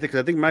 23. I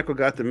think Michael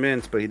got the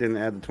mints, but he didn't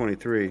add the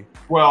 23.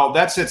 Well,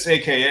 that's its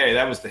AKA.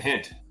 That was the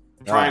hint.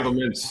 Triangle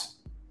Mints.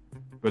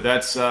 But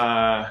that's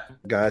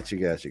Got you.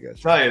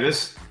 Tell you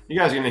this, you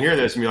guys are gonna hear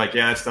this and be like,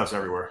 yeah, that stuff's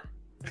everywhere.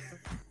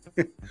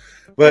 But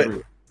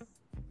everywhere.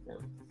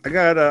 I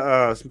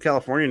got some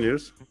California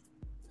news.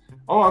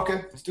 Oh,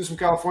 okay. Let's do some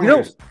California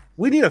news.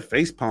 We need a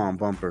facepalm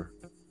bumper.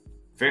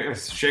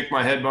 Shake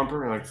my head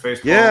bumper, like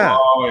facepalm. Yeah.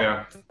 Oh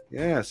yeah.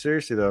 Yeah,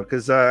 seriously though,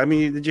 because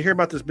did you hear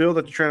about this bill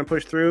that they're trying to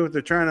push through?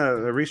 They're trying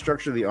to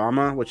restructure the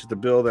AMA, which is the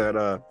bill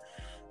that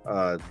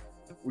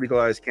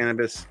legalized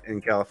cannabis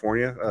in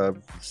California,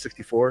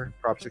 64,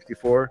 Prop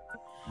 64.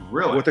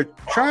 Really? What they're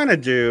trying to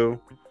do,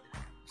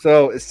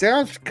 so it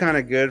sounds kind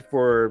of good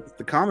for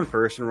the common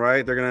person,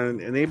 right? They're going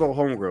to enable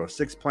home grow,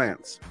 6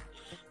 plants.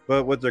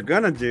 But what they're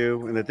going to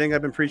do, and the thing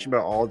I've been preaching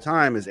about all the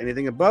time, is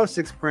anything above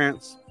 6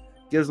 plants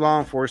gives law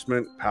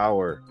enforcement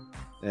power.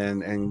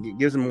 And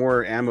gives them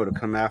more ammo to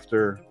come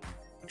after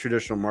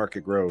traditional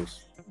market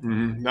grows.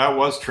 Mm-hmm. That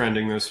was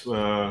trending this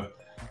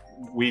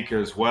week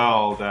as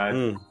well,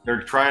 that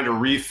they're trying to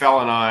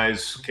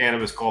re-felonize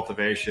cannabis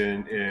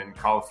cultivation in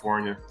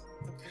California.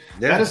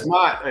 Yeah. That is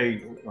not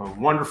a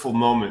wonderful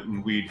moment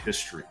in weed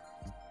history.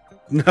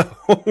 No.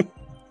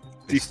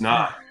 It's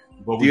not.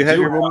 But do you have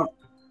your moment?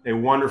 A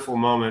wonderful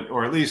moment,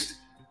 or at least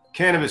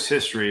cannabis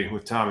history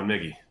with Tom and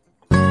Miggy.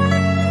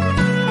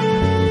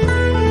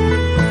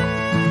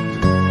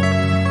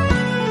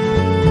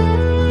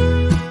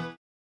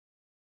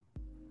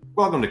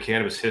 Welcome to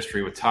Cannabis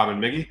History with Tom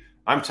and Miggy.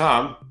 I'm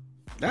Tom.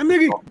 I'm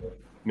Miggy.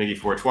 Miggy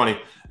 420.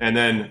 And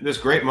then this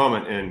great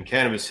moment in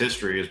cannabis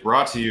history is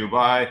brought to you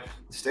by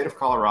the state of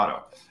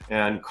Colorado.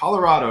 And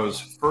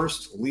Colorado's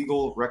first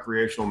legal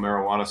recreational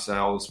marijuana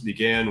sales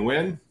began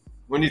when?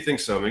 When do you think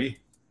so, Miggy?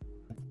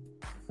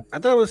 I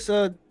thought it was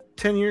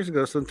 10 years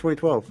ago, so in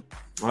 2012.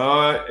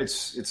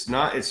 It's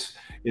not. It's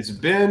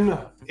been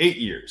 8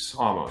 years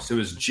almost. It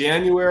was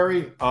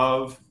January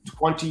of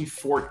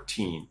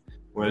 2014.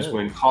 Was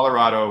when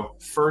Colorado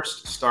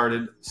first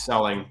started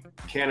selling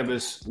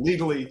cannabis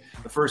legally.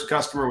 The first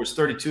customer was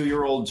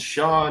 32-year-old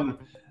Sean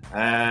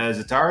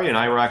Zatari, an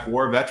Iraq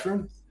war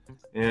veteran.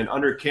 And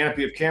under a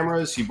canopy of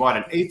cameras, he bought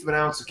 1/8 of an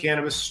ounce of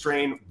cannabis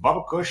strain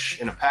Bubba Kush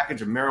and a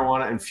package of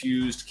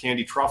marijuana-infused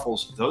candy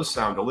truffles. Those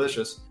sound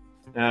delicious.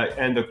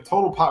 And the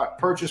total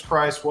purchase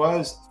price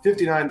was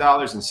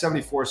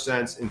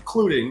 $59.74,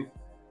 including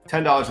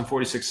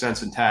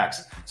 $10.46 in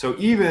tax. So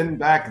even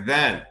back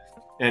then,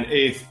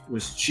 1/8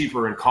 was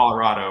cheaper in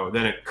Colorado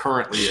than it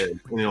currently is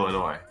in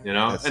Illinois, and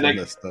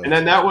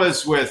then that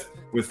was with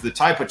the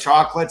type of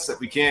chocolates that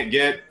we can't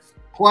get,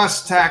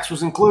 plus tax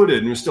was included,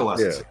 and it was still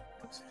less. Yeah.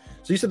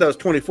 So you said that was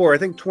 24. I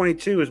think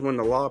 22 is when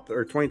the law,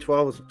 or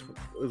 2012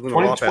 was when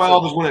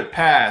 2012 is when it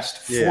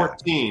passed.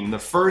 14,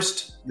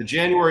 the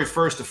January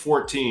 1st of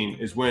 14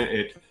 is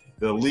when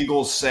the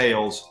legal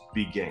sales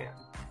began.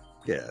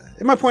 Yeah,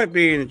 and my point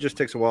being, it just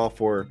takes a while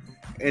for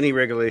any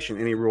regulation,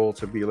 any rule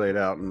to be laid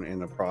out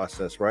in a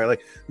process, right?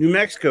 Like New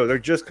Mexico, they're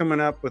just coming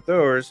up with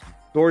those.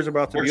 Doors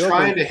about to be open. They're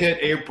trying to hit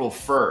April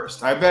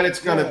 1st. I bet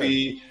it's going to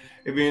be.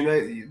 I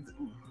mean,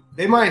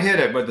 they might hit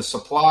it, but the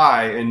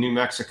supply in New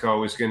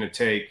Mexico is going to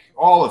take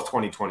all of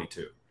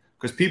 2022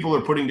 because people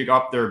are putting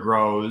up their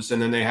grows,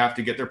 and then they have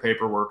to get their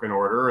paperwork in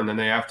order, and then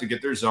they have to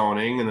get their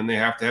zoning, and then they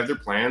have to have their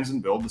plans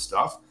and build the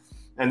stuff.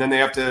 And then they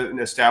have to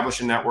establish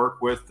a network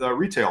with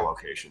retail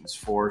locations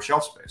for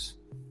shelf space.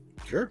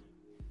 Sure.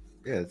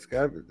 Yeah,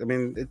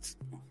 it's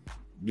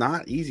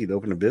not easy to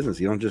open a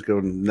business. You don't just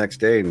go the next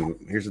day and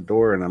here's the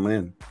door and I'm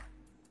in.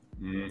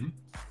 Mm-hmm.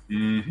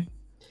 Mm-hmm.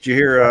 Did you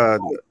hear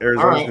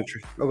Arizona? Right.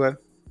 Okay.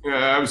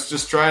 Yeah, I was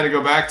just trying to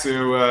go back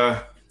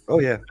to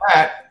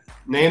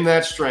name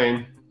that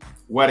strain,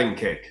 Wedding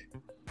Cake.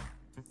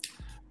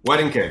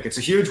 Wedding Cake. It's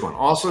a huge one.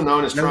 Also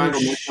known as Triangle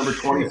Mint number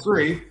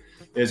 23.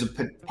 is a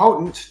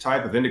potent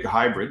type of indica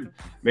hybrid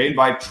made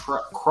by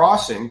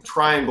crossing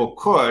Triangle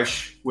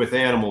Kush with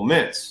animal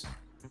mints.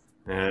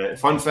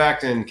 Fun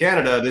fact, in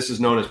Canada, this is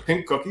known as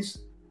pink cookies.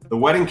 The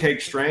wedding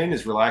cake strain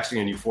is relaxing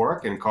and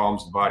euphoric and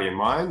calms the body and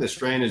mind. The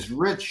strain is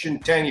rich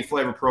and tangy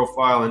flavor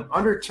profile and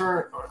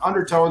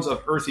undertones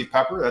of earthy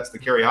pepper. That's the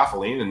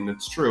caryophyllene, and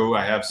it's true.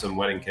 I have some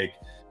wedding cake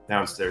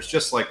downstairs,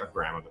 just like a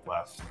gram of it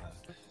left.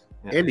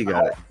 Andy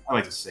got it. I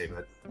like to save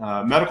it.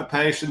 Medical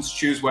patients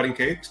choose wedding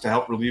cakes to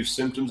help relieve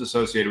symptoms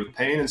associated with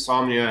pain,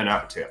 insomnia, and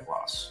appetite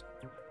loss.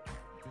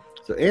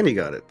 So Andy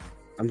got it.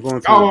 I'm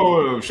going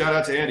for shout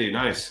out to Andy.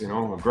 Nice. A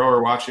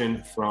grower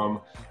watching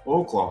from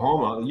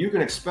Oklahoma. You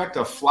can expect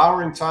a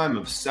flowering time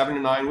of 7 to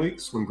 9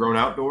 weeks when grown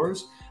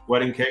outdoors.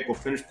 Wedding cake will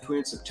finish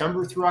between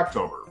September through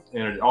October,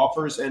 and it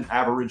offers an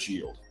average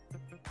yield.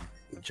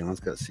 John's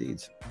got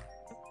seeds.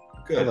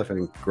 Good. I love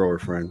having grower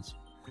friends.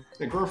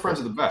 Yeah, grower friends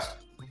are the best.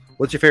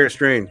 What's your favorite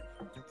strain?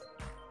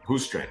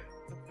 Whose strain?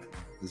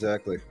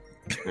 Exactly.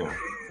 Yeah.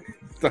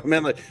 I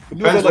mean, like,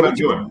 depends what I'm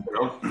doing.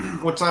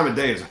 What time of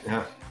day is it?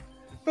 Yeah.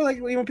 But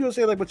like when people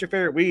say like, "What's your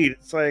favorite weed?"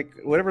 It's like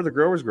whatever the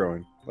grower's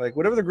growing. Like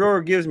whatever the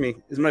grower gives me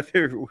is my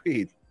favorite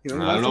weed. I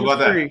don't know about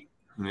that.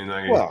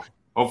 Well,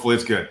 hopefully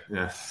it's good.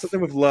 Yeah. Something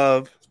with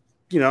love.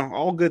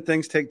 All good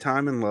things take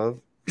time and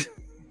love.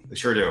 They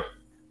sure do.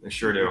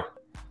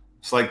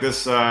 It's like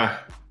this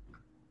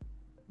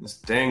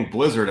dang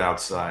blizzard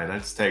outside.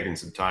 That's taking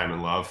some time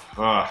and love.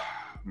 Oh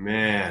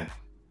man.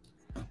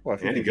 Well, I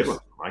think good one.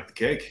 Like the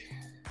cake.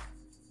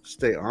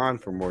 Stay on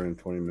for more than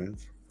 20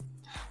 minutes.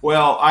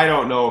 Well, I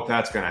don't know if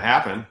that's going to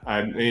happen.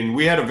 I mean,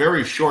 we had a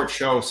very short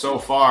show so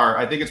far.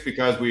 I think it's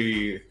because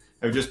we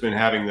have just been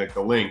having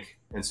the link.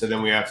 And so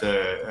then we have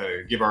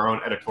to give our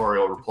own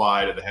editorial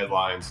reply to the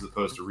headlines as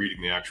opposed to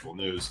reading the actual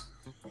news.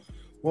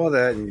 Well,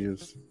 that and you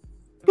just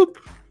boop.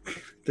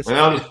 And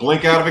I'll just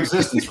blink out of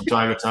existence from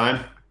time to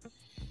time.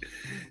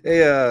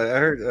 Hey, I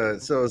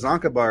heard so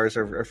Zonka bars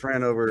are a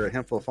friend over at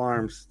Hempful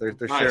Farms. They're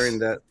nice. Sharing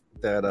that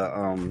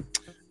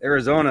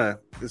Arizona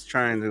is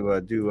trying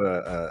to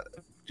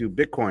do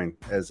Bitcoin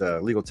as a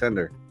legal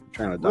tender.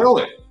 Trying to adopt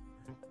really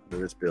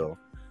this bill.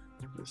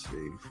 Let's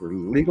see for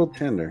legal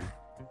tender.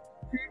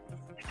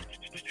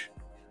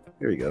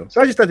 There you go. So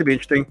I just thought it'd be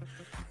interesting.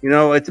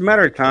 It's a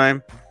matter of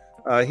time.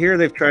 Here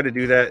they've tried to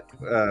do that.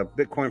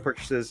 Bitcoin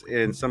purchases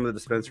in some of the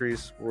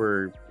dispensaries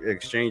where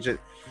exchange it.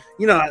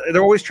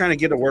 They're always trying to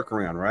get a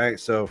workaround, right?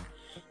 So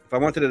if I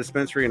went to the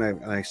dispensary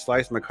and I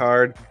sliced my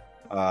card,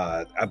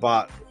 I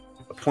bought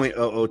a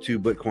 0.002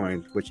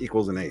 Bitcoin, which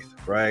equals an eighth,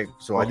 right?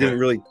 So I didn't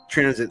really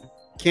transit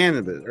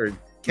cannabis or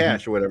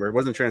cash or whatever. It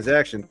wasn't a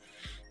transaction.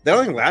 That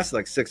only lasted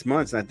like 6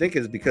 months, and I think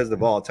it's because of the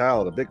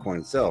volatility of the Bitcoin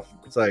itself.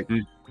 It's like,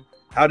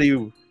 how do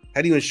you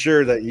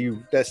ensure that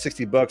that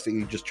 $60 that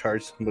you just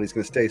charged somebody's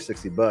going to stay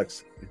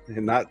 $60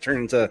 and not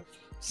turn into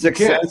 6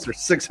 cents or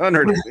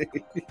 600?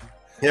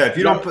 Yeah, if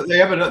you don't put, they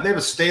have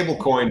a stable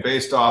coin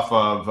based off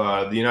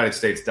of the United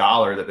States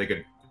dollar that they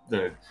could,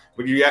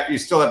 but you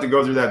still have to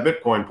go through that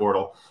Bitcoin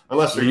portal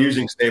unless they're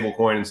using stable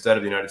coin instead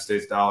of the United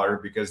States dollar,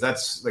 because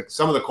that's like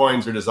some of the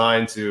coins are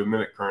designed to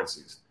mimic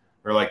currencies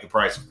or like the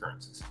price of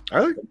currencies.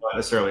 Are they? Not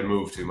necessarily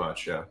move too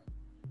much. Yeah,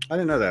 I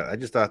didn't know that. I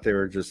just thought they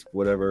were just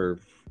whatever,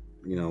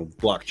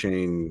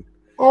 blockchain.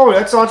 Oh,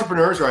 that's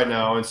entrepreneurs right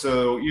now, and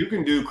so you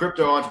can do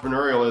crypto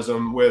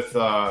entrepreneurialism with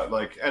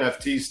like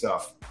NFT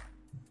stuff.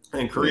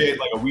 And create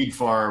like a weed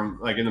farm,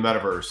 like in the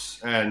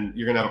metaverse, and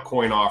you're gonna have a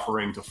coin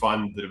offering to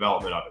fund the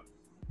development of it.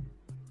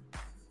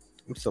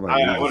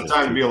 What a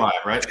time to be alive,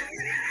 right?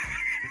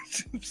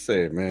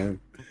 Say it, man.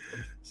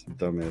 Some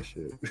dumbass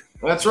shit.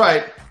 That's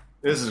right.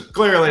 This is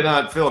clearly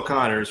not Phil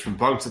Connors from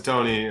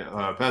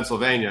Punxsutawney,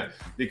 Pennsylvania,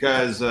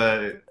 because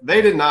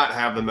they did not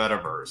have the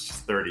metaverse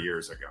 30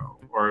 years ago,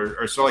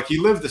 or so. Like he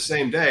lived the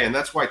same day, and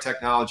that's why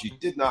technology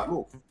did not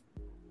move.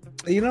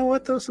 You know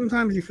what, though?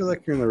 Sometimes you feel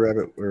like you're in the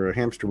rabbit or a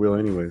hamster wheel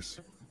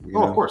anyways.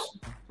 Of course.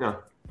 Yeah.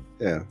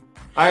 Yeah.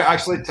 I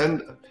actually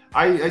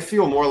I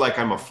feel more like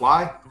I'm a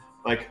fly,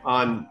 like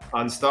on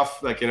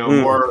stuff, like,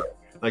 more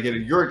like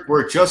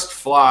we're just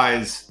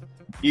flies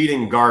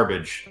eating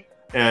garbage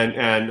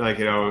and like,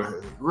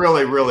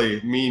 really,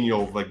 really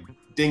menial, like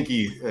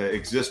dinky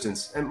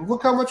existence. And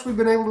look how much we've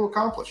been able to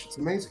accomplish. It's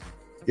amazing.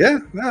 Yeah.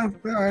 No,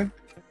 I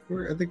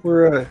think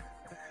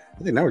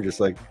now we're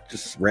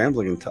just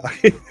rambling and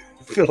talking.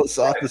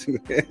 Philosophically,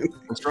 man.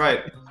 That's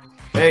right.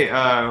 Hey,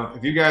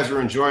 if you guys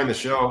are enjoying the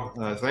show,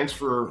 thanks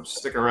for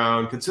sticking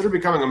around. Consider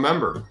becoming a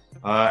member.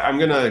 I'm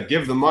going to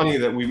give the money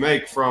that we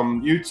make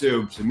from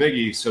YouTube to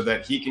Miggy so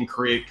that he can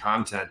create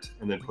content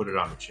and then put it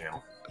on the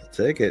channel. I'll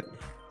take it.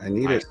 I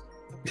need it.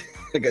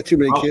 I got too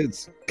many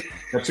kids.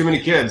 Got too many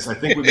kids. I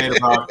think we made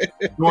about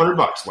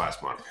 $200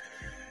 last month.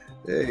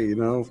 Hey,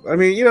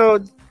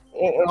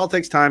 it all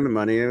takes time and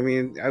money. I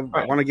mean, I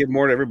want to give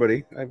more to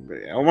everybody. I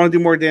want to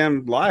do more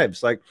damn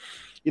lives. Like,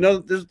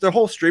 there's the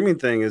whole streaming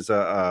thing is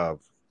a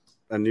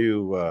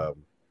new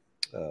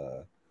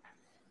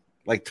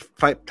like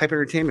type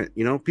entertainment.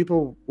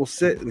 People will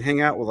sit and hang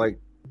out with like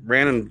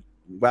random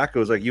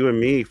wackos like you and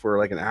me for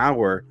like an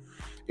hour,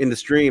 in the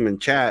stream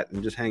and chat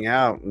and just hang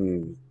out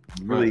and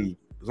really,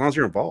 as long as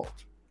you're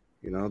involved,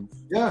 Yeah.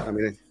 I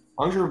mean, as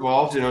long as you're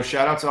involved,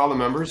 shout out to all the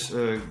members.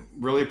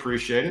 Really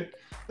appreciate it.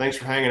 Thanks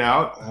for hanging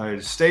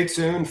out. Stay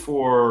tuned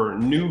for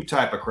new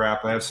type of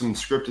crap. I have some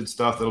scripted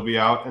stuff that'll be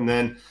out. And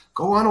then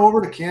go on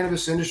over to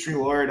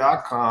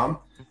cannabisindustrylawyer.com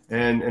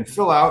and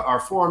fill out our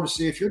form to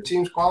see if your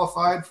team's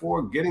qualified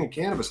for getting a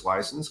cannabis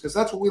license, because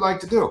that's what we like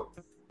to do.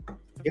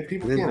 Get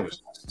people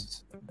cannabis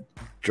licenses.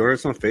 Join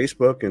us on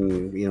Facebook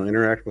and,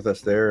 interact with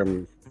us there.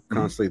 I'm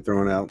constantly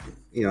throwing out,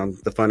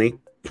 the funny.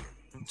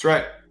 That's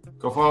right.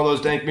 Go follow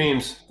those dank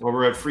memes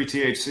over at Free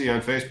THC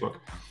on Facebook.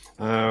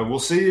 We'll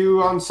see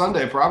you on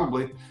Sunday,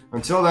 probably.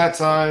 Until that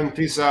time,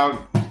 peace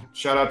out.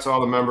 Shout out to all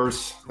the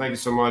members. Thank you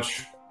so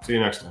much. See you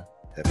next time.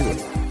 Happy New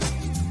Year.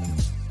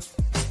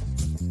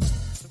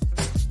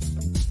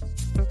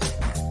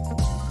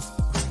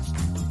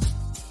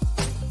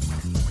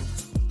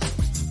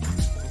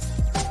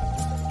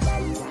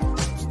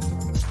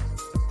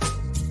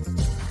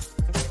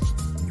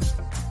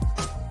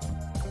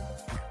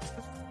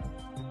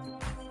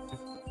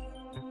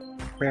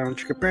 Brown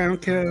chicken, brown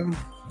cow.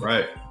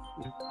 Right.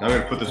 Now I'm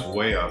going to put this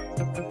way up.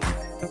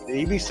 Yeah,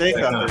 you be safe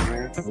out there,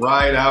 man.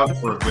 Ride out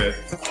for a bit.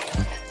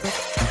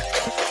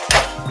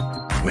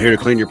 I'm here to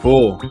clean your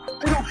pool.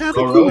 I don't have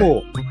a really?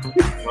 pool.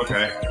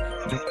 Okay.